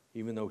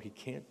 even though he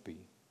can't be.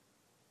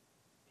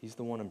 He's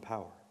the one in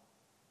power.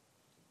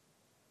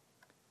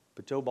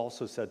 But Job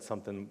also said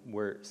something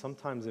where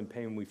sometimes in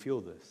pain we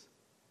feel this.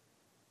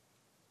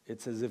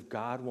 It's as if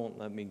God won't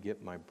let me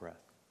get my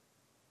breath.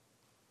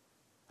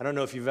 I don't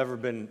know if you've ever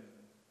been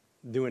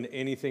doing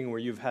anything where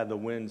you've had the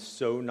wind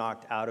so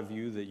knocked out of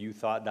you that you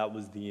thought that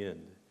was the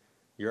end.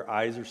 Your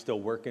eyes are still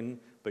working,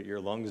 but your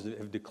lungs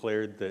have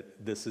declared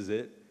that this is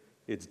it.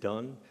 It's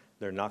done.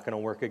 They're not going to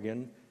work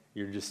again.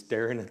 You're just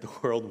staring at the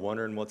world,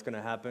 wondering what's going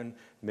to happen,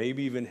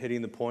 maybe even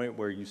hitting the point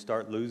where you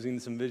start losing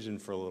some vision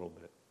for a little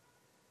bit.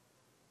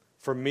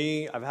 For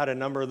me, I've had a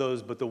number of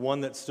those, but the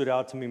one that stood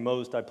out to me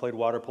most, I played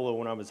water polo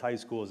when I was high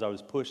school, is I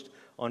was pushed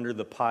under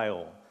the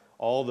pile,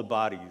 all the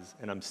bodies,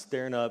 and I'm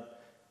staring up,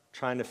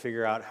 trying to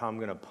figure out how I'm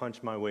going to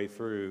punch my way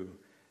through,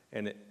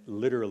 and it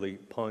literally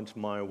punch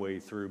my way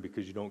through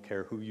because you don't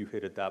care who you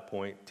hit at that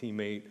point,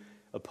 teammate,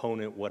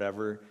 opponent,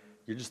 whatever.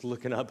 You're just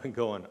looking up and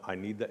going, I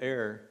need the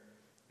air,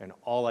 and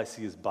all I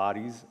see is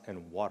bodies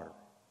and water,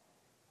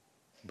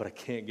 but I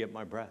can't get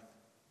my breath.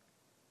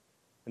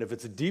 And if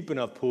it's a deep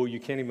enough pool, you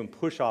can't even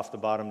push off the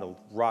bottom to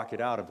rock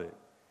it out of it.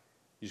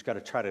 You just got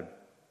to try to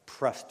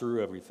press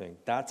through everything.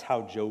 That's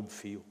how Job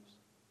feels.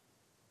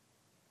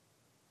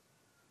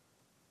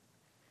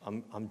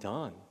 I'm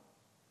done.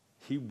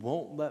 He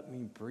won't let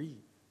me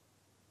breathe.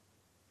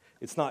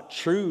 It's not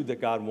true that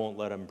God won't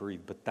let him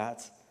breathe, but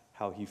that's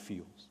how he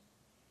feels.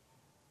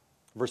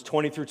 Verse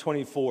 20 through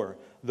 24,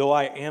 though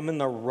I am in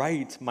the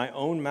right, my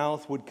own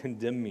mouth would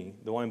condemn me.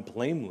 Though I'm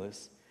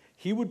blameless,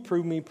 he would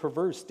prove me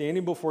perverse.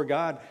 Standing before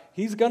God,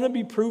 he's going to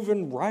be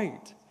proven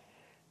right.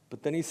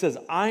 But then he says,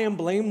 I am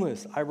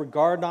blameless. I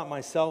regard not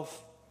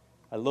myself.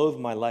 I loathe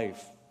my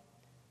life.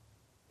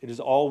 It is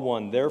all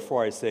one.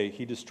 Therefore, I say,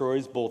 he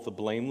destroys both the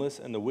blameless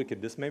and the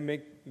wicked. This may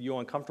make you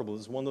uncomfortable.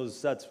 This is one of those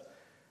sets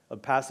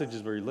of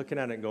passages where you're looking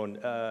at it and going,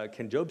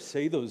 can Job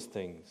say those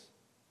things?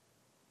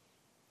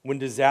 When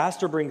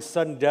disaster brings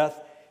sudden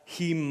death,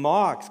 he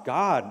mocks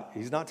God.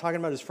 He's not talking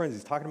about his friends.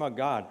 He's talking about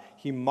God.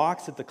 He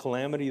mocks at the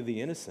calamity of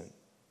the innocent.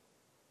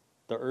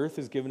 The earth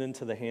is given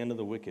into the hand of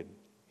the wicked.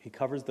 He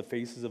covers the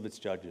faces of its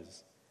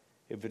judges.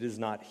 If it is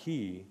not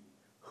he,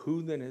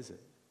 who then is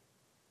it?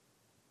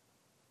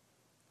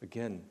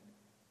 Again,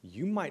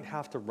 you might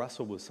have to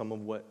wrestle with some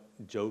of what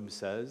Job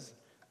says,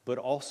 but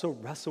also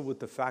wrestle with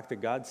the fact that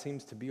God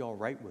seems to be all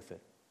right with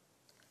it.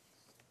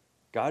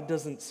 God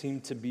doesn't seem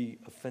to be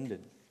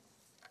offended.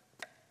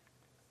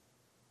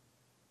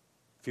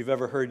 If you've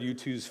ever heard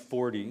U2's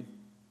 40,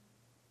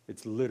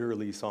 it's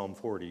literally Psalm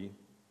 40.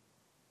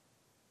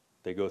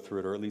 They go through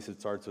it, or at least it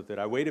starts with it.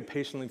 I waited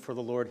patiently for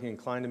the Lord. He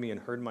inclined to me and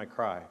heard my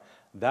cry.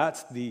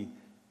 That's the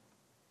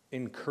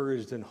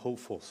encouraged and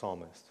hopeful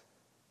psalmist.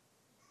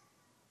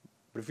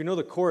 But if you know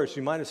the chorus,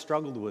 you might have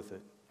struggled with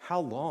it. How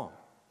long?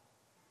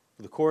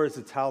 For the chorus,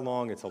 it's how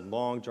long. It's a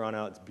long, drawn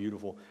out, it's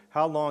beautiful.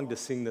 How long to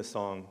sing this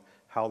song?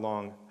 How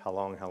long, how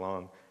long, how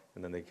long?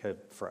 And then they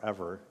kept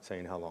forever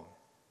saying how long.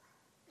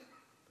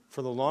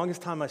 For the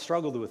longest time, I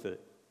struggled with it.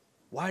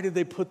 Why did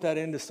they put that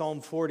into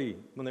Psalm 40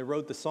 when they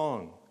wrote the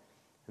song?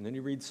 And then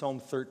you read Psalm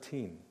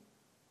 13.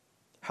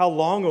 How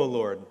long, O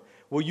Lord,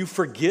 will you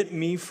forget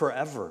me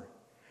forever?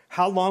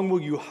 How long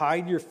will you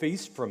hide your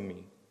face from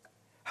me?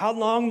 How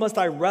long must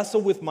I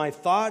wrestle with my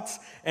thoughts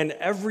and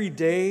every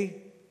day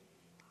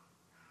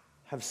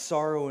have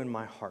sorrow in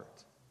my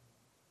heart?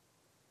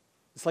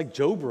 It's like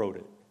Job wrote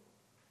it.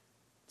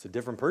 It's a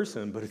different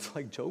person, but it's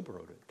like Job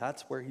wrote it.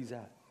 That's where he's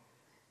at.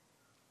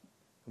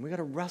 And we got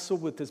to wrestle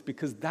with this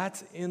because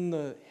that's in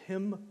the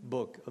hymn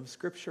book of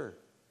Scripture.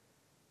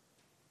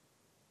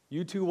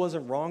 U2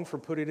 wasn't wrong for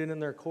putting it in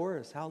their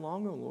chorus. How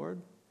long, O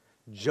Lord?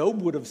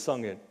 Job would have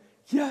sung it.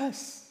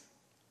 Yes.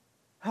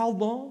 How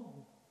long?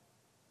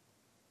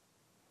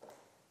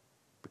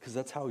 Because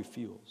that's how he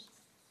feels.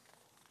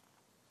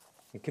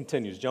 It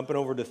continues. Jumping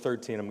over to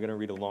 13, I'm going to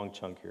read a long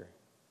chunk here.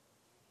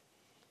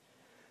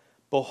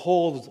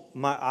 Behold,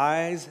 my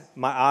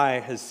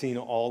eye has seen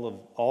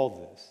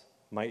all this.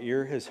 My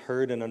ear has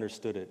heard and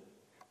understood it.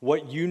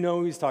 What you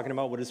know, he's talking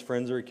about what his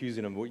friends are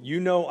accusing him. What you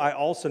know, I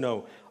also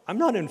know. I'm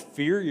not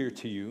inferior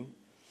to you,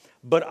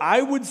 but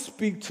I would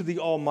speak to the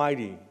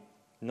Almighty,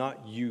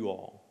 not you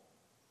all.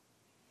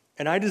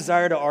 And I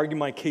desire to argue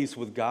my case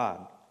with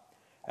God.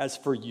 As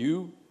for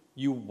you,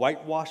 you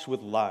whitewash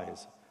with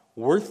lies.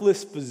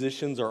 Worthless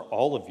physicians are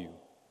all of you.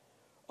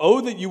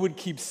 Oh, that you would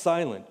keep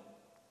silent,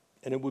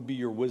 and it would be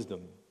your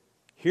wisdom.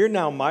 Hear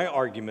now my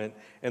argument,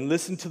 and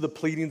listen to the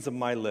pleadings of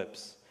my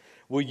lips.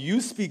 Will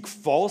you speak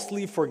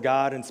falsely for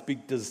God and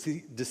speak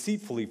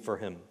deceitfully for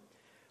him?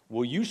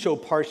 Will you show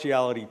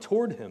partiality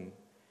toward him?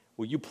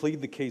 Will you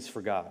plead the case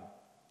for God?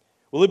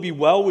 Will it be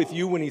well with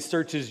you when he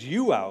searches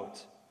you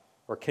out?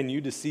 Or can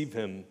you deceive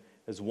him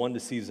as one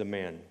deceives a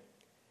man?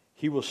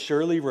 He will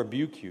surely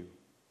rebuke you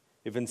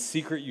if in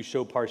secret you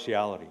show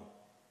partiality.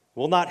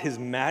 Will not his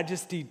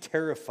majesty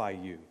terrify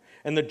you,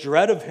 and the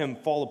dread of him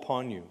fall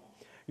upon you?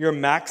 Your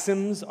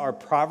maxims are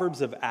proverbs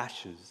of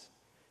ashes.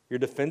 Your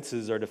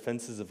defenses are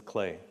defenses of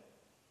clay.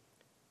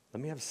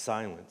 Let me have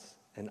silence,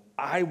 and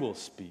I will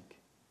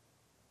speak,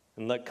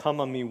 and let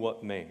come on me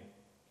what may.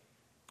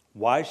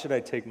 Why should I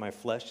take my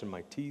flesh in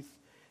my teeth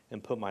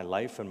and put my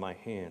life in my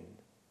hand?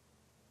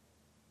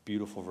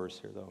 Beautiful verse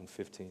here, though, in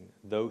 15.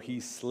 Though he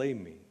slay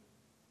me,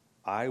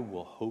 I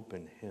will hope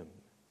in him.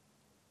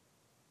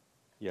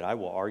 Yet I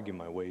will argue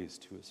my ways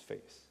to his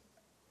face.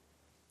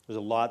 There's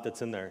a lot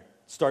that's in there.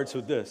 It starts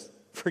with this.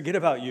 Forget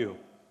about you.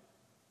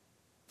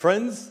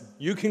 Friends,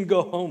 you can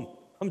go home.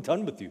 I'm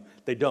done with you.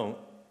 They don't.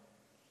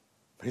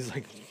 But he's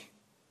like,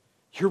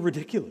 you're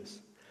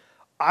ridiculous.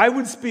 I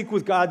would speak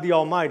with God the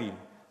Almighty.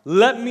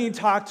 Let me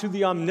talk to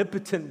the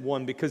omnipotent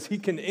one because he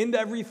can end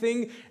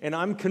everything, and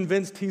I'm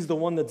convinced he's the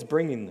one that's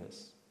bringing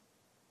this.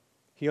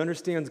 He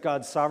understands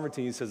God's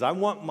sovereignty. He says, I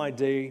want my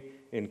day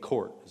in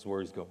court, is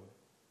where he's going.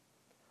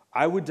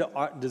 I would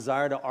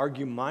desire to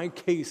argue my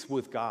case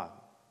with God.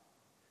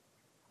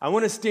 I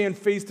want to stand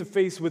face to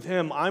face with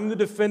him. I'm the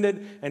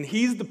defendant, and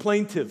he's the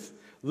plaintiff.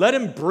 Let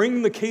him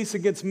bring the case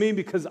against me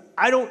because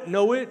I don't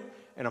know it,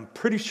 and I'm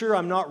pretty sure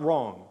I'm not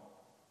wrong.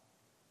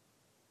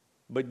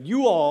 But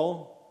you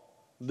all,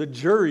 the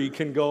jury,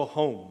 can go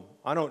home.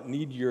 I don't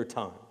need your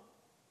time.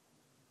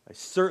 I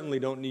certainly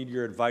don't need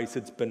your advice.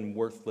 It's been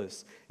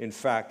worthless. In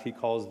fact, he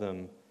calls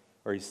them,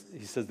 or he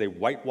says they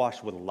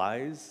whitewash with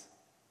lies.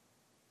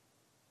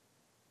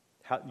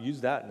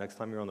 Use that next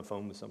time you're on the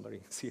phone with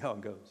somebody. See how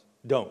it goes.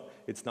 Don't.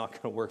 It's not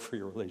going to work for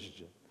your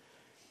relationship.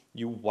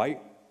 You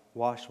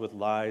whitewash with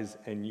lies,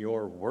 and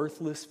you're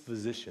worthless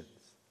physicians.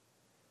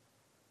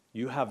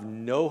 You have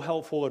no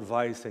helpful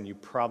advice, and you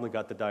probably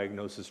got the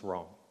diagnosis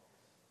wrong.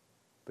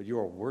 But you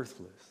are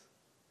worthless.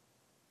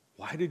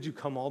 Why did you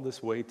come all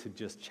this way to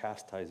just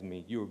chastise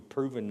me? You were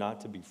proven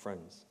not to be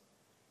friends.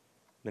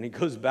 Then he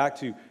goes back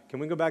to, can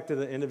we go back to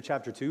the end of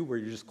chapter 2 where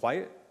you're just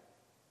quiet?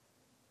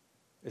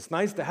 It's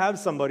nice to have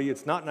somebody.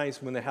 It's not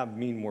nice when they have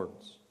mean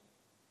words.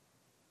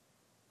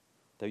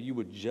 That you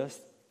would just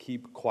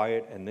keep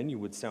quiet and then you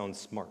would sound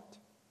smart.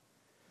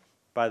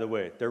 By the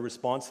way, their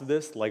response to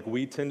this, like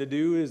we tend to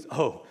do, is,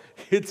 oh,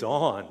 it's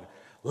on.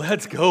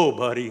 Let's go,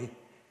 buddy.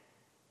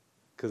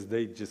 Because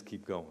they just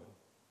keep going.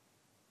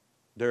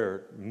 There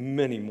are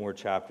many more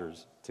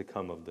chapters to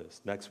come of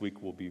this. Next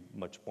week will be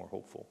much more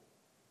hopeful,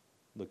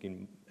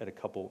 looking at a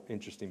couple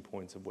interesting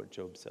points of what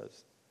Job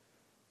says.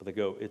 But they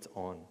go, it's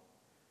on.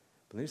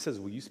 But then he says,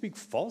 will you speak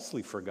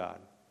falsely for God?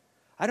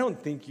 I don't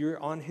think you're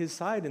on his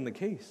side in the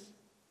case.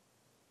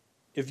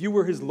 If you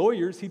were his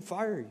lawyers, he'd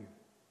fire you.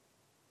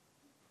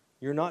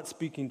 You're not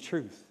speaking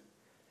truth.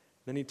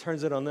 Then he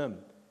turns it on them.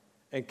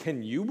 And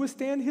can you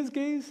withstand his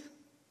gaze?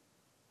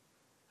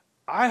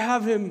 I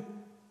have him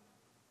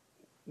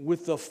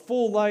with the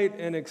full light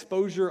and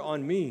exposure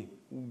on me.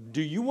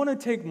 Do you want to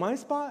take my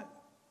spot?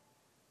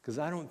 Because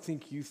I don't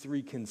think you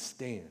three can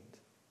stand.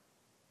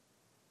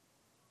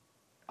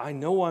 I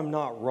know I'm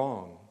not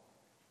wrong,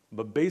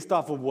 but based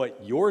off of what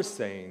you're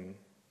saying,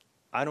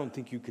 I don't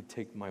think you could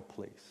take my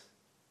place.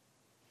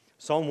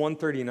 Psalm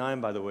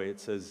 139, by the way, it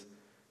says,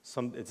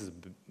 it's a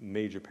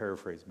major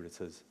paraphrase, but it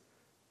says,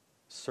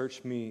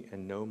 search me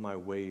and know my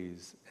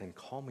ways and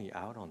call me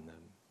out on them.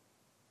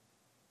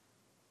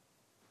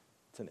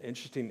 It's an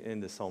interesting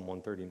end to Psalm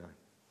 139.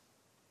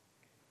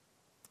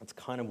 That's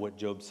kind of what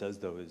Job says,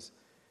 though, is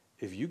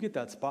if you get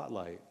that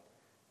spotlight,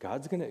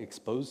 God's going to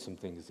expose some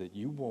things that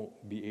you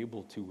won't be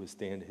able to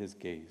withstand his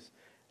gaze.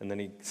 And then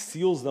he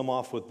seals them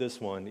off with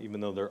this one,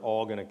 even though they're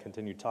all going to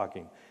continue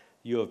talking.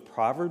 You have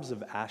proverbs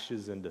of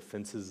ashes and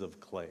defenses of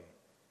clay.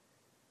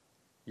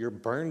 You're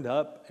burned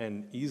up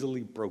and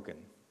easily broken.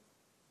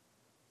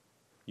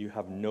 You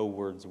have no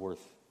words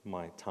worth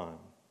my time.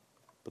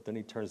 But then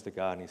he turns to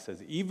God and he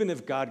says, even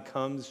if God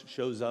comes,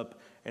 shows up,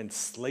 and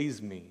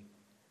slays me,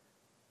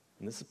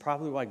 and this is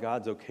probably why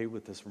God's okay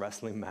with this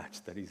wrestling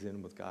match that he's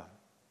in with God,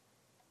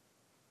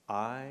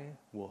 I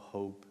will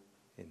hope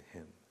in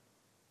him.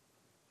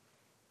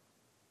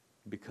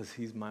 Because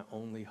he's my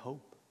only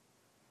hope.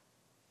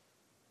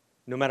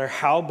 No matter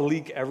how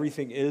bleak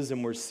everything is,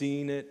 and we're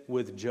seeing it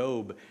with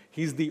Job,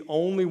 he's the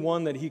only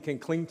one that he can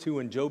cling to,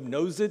 and Job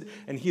knows it,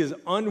 and he is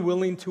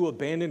unwilling to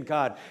abandon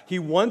God. He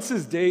wants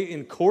his day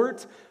in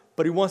court,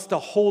 but he wants to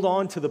hold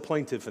on to the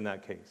plaintiff in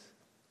that case.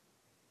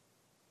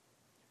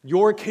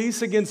 Your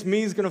case against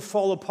me is going to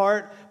fall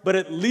apart, but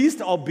at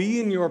least I'll be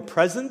in your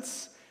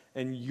presence,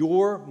 and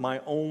you're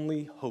my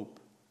only hope.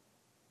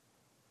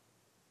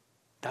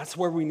 That's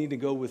where we need to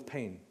go with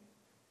pain.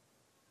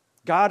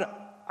 God,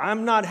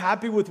 I'm not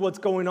happy with what's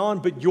going on,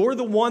 but you're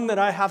the one that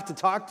I have to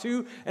talk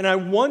to, and I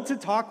want to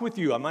talk with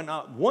you. I might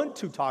not want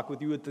to talk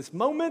with you at this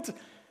moment,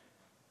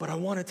 but I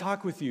want to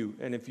talk with you.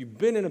 And if you've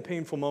been in a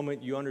painful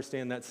moment, you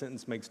understand that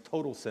sentence makes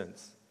total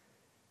sense,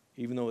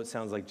 even though it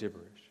sounds like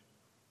gibberish.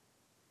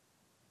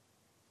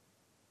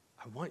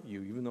 I want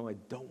you, even though I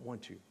don't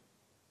want you.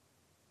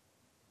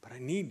 But I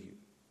need you.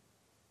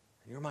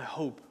 And you're my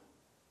hope.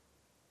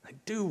 I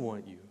do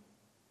want you.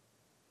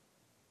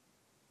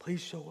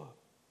 Please show up.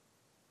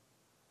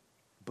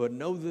 But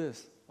know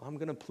this, I'm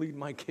going to plead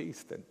my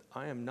case that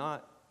I am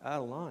not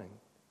out of line.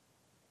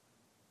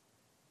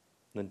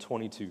 Then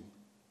 22.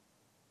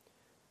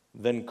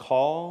 Then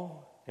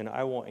call and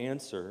I will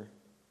answer.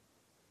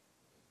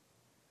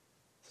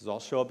 He says, I'll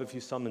show up if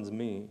you summon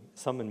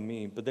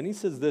me. But then he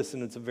says this,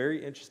 and it's a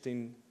very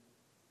interesting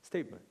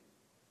statement,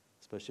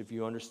 especially if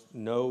you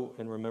know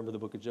and remember the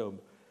book of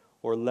Job.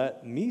 Or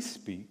let me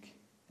speak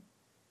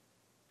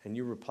and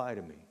you reply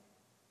to me.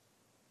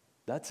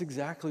 That's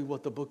exactly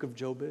what the book of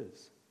Job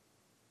is.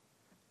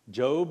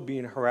 Job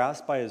being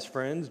harassed by his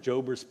friends,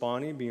 Job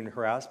responding, being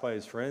harassed by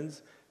his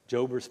friends,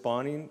 Job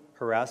responding,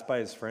 harassed by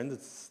his friends.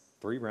 It's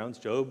 3 rounds.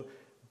 Job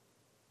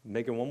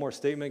making one more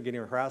statement,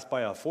 getting harassed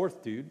by a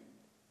 4th dude.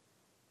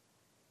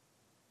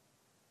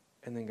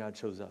 And then God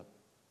shows up.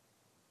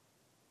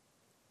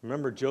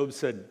 Remember, Job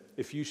said,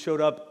 if you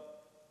showed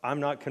up, I'm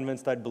not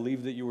convinced I'd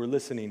believe that you were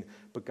listening,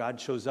 but God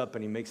shows up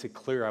and he makes it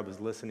clear I was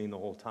listening the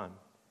whole time.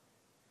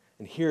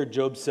 And here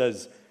Job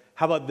says,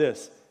 how about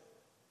this?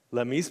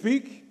 Let me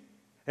speak,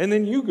 and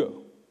then you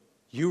go.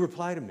 You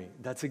reply to me.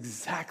 That's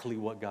exactly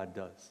what God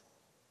does.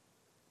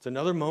 It's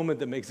another moment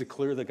that makes it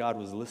clear that God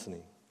was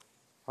listening.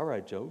 All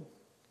right, Job,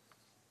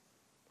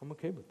 I'm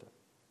okay with that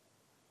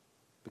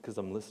because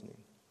I'm listening.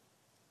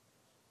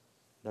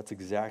 That's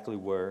exactly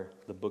where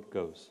the book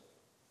goes.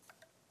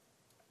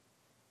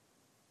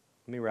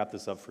 Let me wrap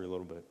this up for you a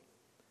little bit.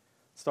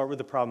 Start with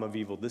the problem of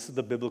evil. This is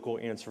the biblical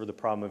answer for the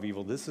problem of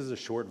evil. This is a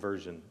short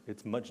version.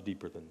 It's much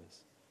deeper than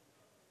this.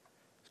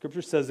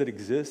 Scripture says it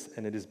exists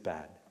and it is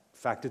bad. In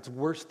fact, it's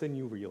worse than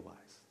you realize.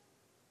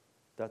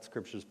 That's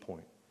Scripture's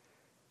point.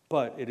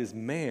 But it is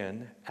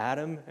man,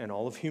 Adam, and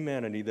all of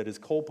humanity that is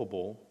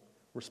culpable,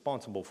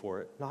 responsible for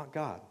it, not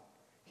God.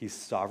 He's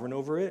sovereign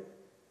over it,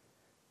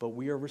 but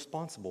we are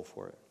responsible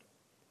for it.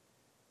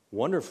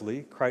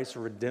 Wonderfully, Christ's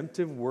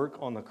redemptive work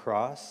on the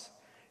cross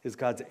is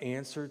God's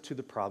answer to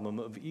the problem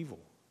of evil.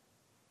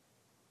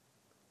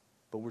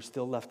 But we're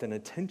still left in a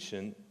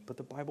tension, but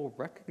the Bible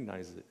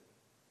recognizes it.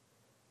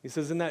 He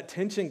says, in that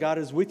tension, God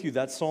is with you.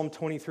 That's Psalm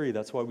 23.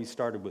 That's why we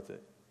started with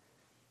it.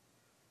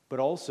 But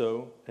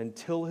also,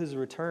 until his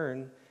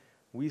return,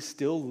 we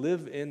still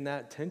live in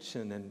that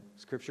tension. And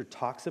Scripture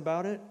talks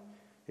about it.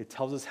 It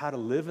tells us how to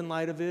live in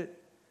light of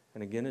it.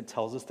 And again, it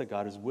tells us that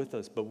God is with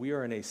us. But we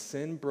are in a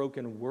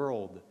sin-broken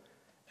world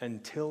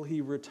until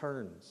he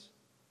returns.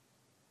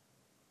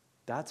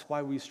 That's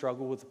why we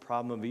struggle with the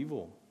problem of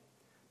evil.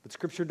 But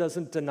Scripture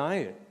doesn't deny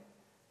it.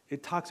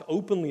 It talks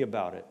openly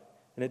about it.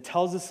 And it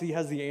tells us he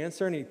has the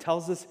answer, and he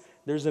tells us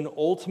there's an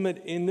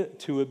ultimate end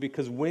to it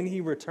because when he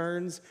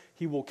returns,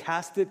 he will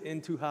cast it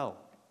into hell.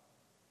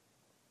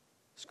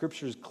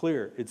 Scripture is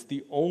clear. It's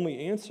the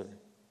only answer.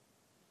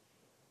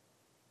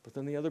 But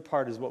then the other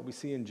part is what we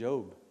see in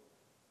Job.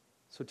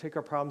 So take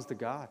our problems to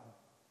God.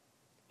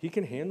 He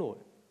can handle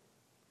it.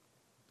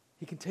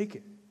 He can take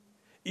it,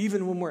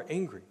 even when we're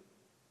angry.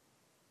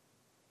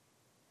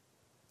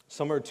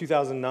 Summer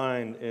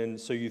 2009, and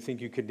So You Think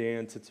You Could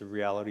Dance, it's a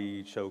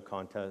reality show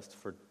contest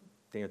for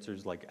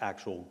dancers, like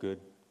actual good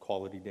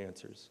quality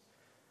dancers.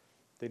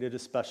 They did a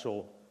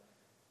special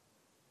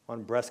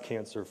on breast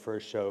cancer for a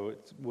show.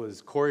 It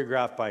was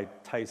choreographed by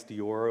Tice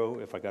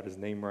Dioro, if I got his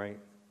name right.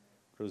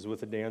 It was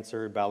with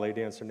a ballet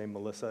dancer named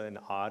Melissa and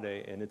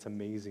Ade, and it's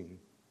amazing.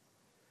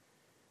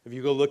 If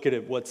you go look at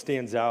it, what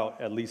stands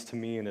out, at least to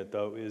me in it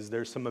though, is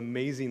there's some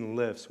amazing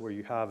lifts where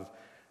you have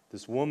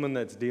this woman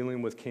that's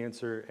dealing with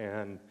cancer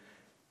and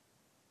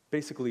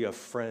basically a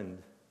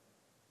friend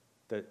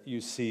that you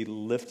see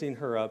lifting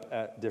her up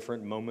at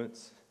different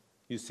moments.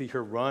 You see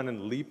her run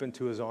and leap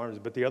into his arms,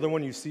 but the other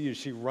one you see is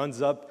she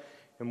runs up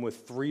and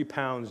with 3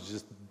 pounds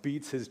just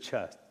beats his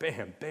chest.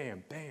 Bam,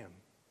 bam, bam.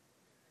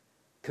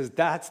 Because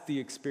that's the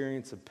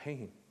experience of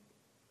pain.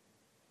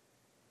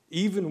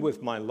 Even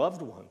with my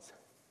loved ones,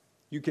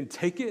 you can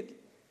take it,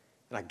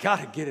 and I got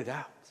to get it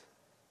out.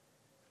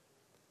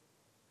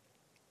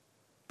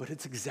 But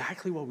it's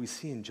exactly what we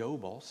see in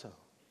Job also.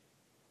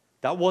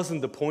 That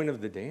wasn't the point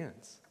of the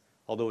dance,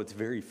 although it's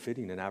very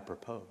fitting and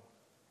apropos.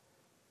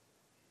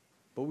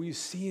 But what you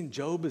see in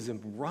Job is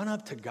him run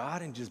up to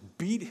God and just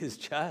beat his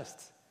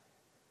chest.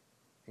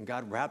 And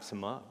God wraps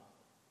him up.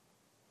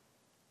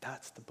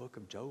 That's the book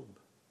of Job.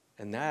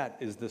 And that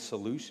is the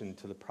solution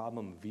to the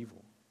problem of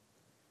evil.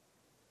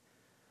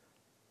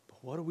 But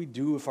what do we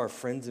do if our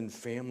friends and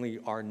family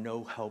are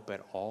no help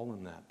at all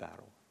in that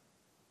battle?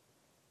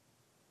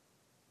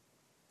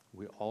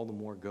 We all the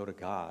more go to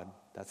God.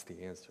 That's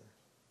the answer.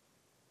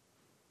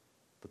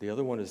 But the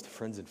other one is the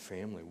friends and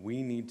family.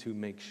 We need to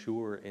make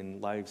sure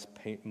in life's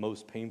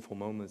most painful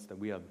moments that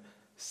we have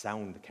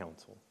sound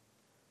counsel,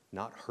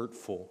 not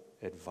hurtful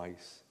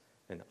advice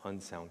and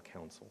unsound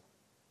counsel.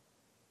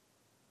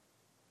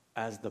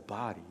 As the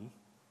body,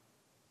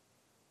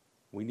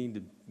 we need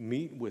to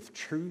meet with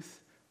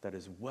truth that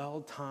is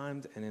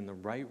well-timed and in the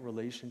right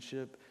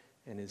relationship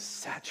and is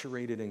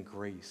saturated in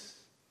grace,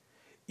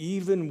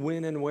 even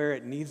when and where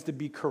it needs to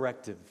be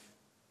corrective.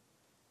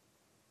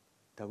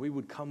 That we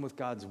would come with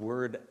God's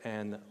word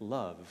and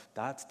love.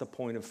 That's the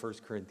point of 1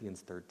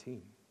 Corinthians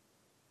 13,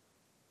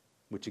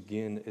 which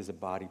again is a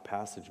body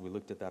passage. We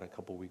looked at that a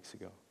couple weeks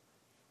ago.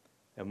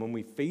 And when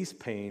we face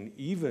pain,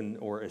 even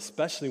or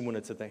especially when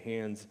it's at the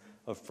hands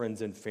of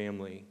friends and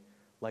family,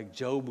 like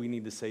Job, we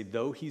need to say,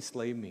 though he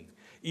slay me,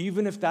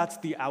 even if that's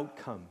the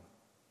outcome,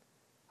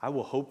 I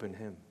will hope in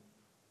him.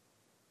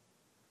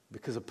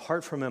 Because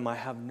apart from him, I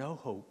have no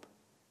hope.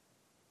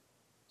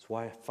 That's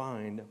why I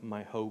find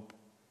my hope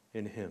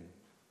in him.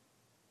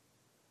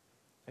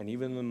 And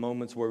even in the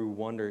moments where we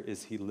wonder,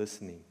 is he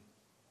listening?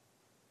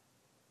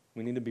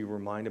 We need to be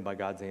reminded by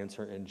God's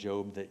answer in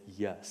Job that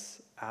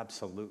yes,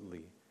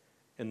 absolutely.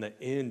 In the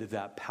end,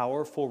 that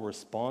powerful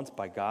response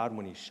by God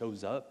when he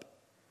shows up,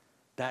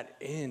 that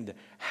end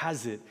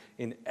has it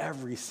in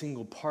every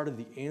single part of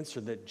the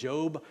answer. That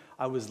Job,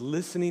 I was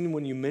listening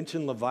when you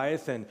mentioned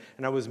Leviathan,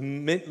 and I was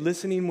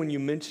listening when you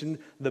mentioned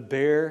the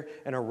bear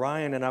and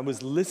Orion, and I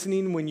was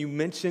listening when you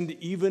mentioned,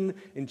 even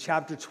in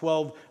chapter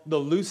 12, the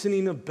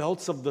loosening of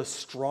belts of the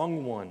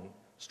strong one,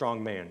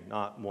 strong man,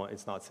 not one,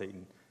 it's not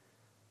Satan,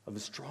 of the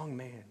strong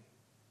man.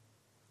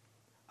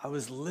 I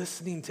was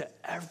listening to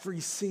every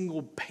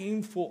single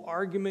painful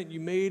argument you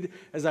made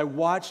as I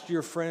watched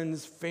your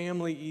friends,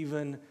 family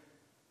even,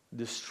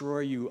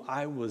 destroy you.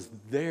 I was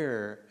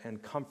there and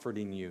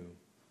comforting you.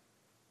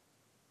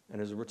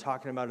 And as we're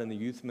talking about in the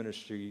youth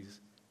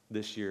ministries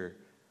this year,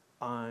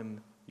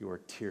 I'm your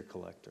tear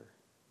collector.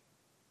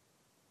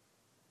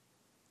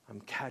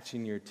 I'm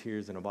catching your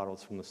tears in a bottle.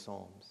 It's from the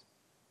Psalms.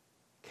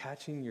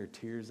 Catching your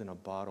tears in a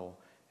bottle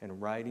and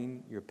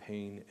writing your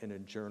pain in a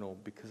journal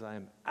because I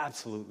am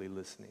absolutely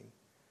listening.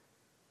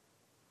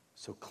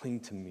 So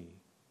cling to me.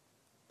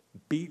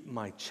 Beat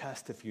my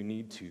chest if you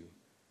need to,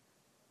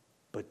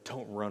 but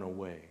don't run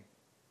away.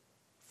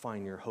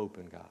 Find your hope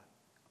in God.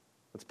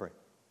 Let's pray.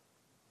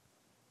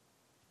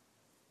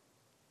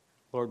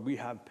 Lord, we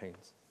have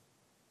pains.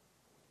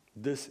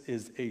 This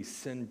is a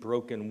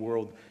sin-broken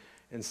world,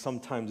 and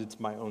sometimes it's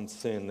my own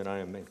sin that I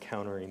am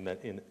encountering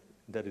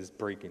that is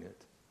breaking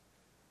it.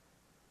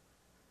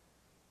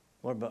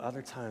 Lord, but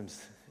other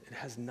times it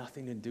has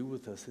nothing to do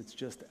with us. It's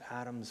just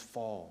Adam's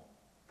fall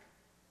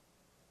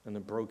and the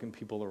broken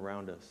people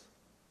around us.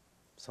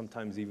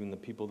 Sometimes even the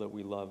people that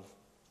we love.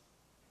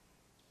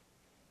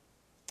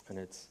 And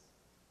it's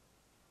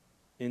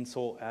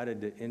insult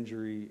added to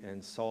injury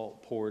and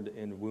salt poured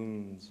in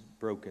wounds,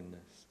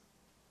 brokenness.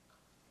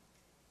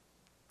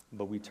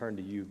 But we turn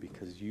to you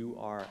because you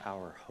are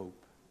our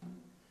hope.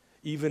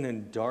 Even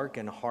in dark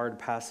and hard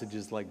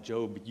passages like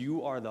Job,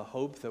 you are the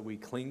hope that we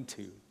cling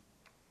to.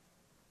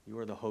 You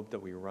are the hope that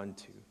we run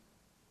to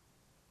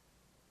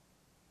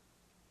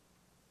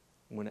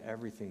when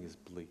everything is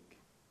bleak.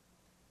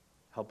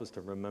 Help us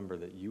to remember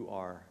that you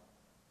are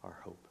our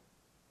hope.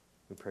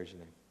 We praise your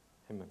name.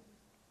 Amen.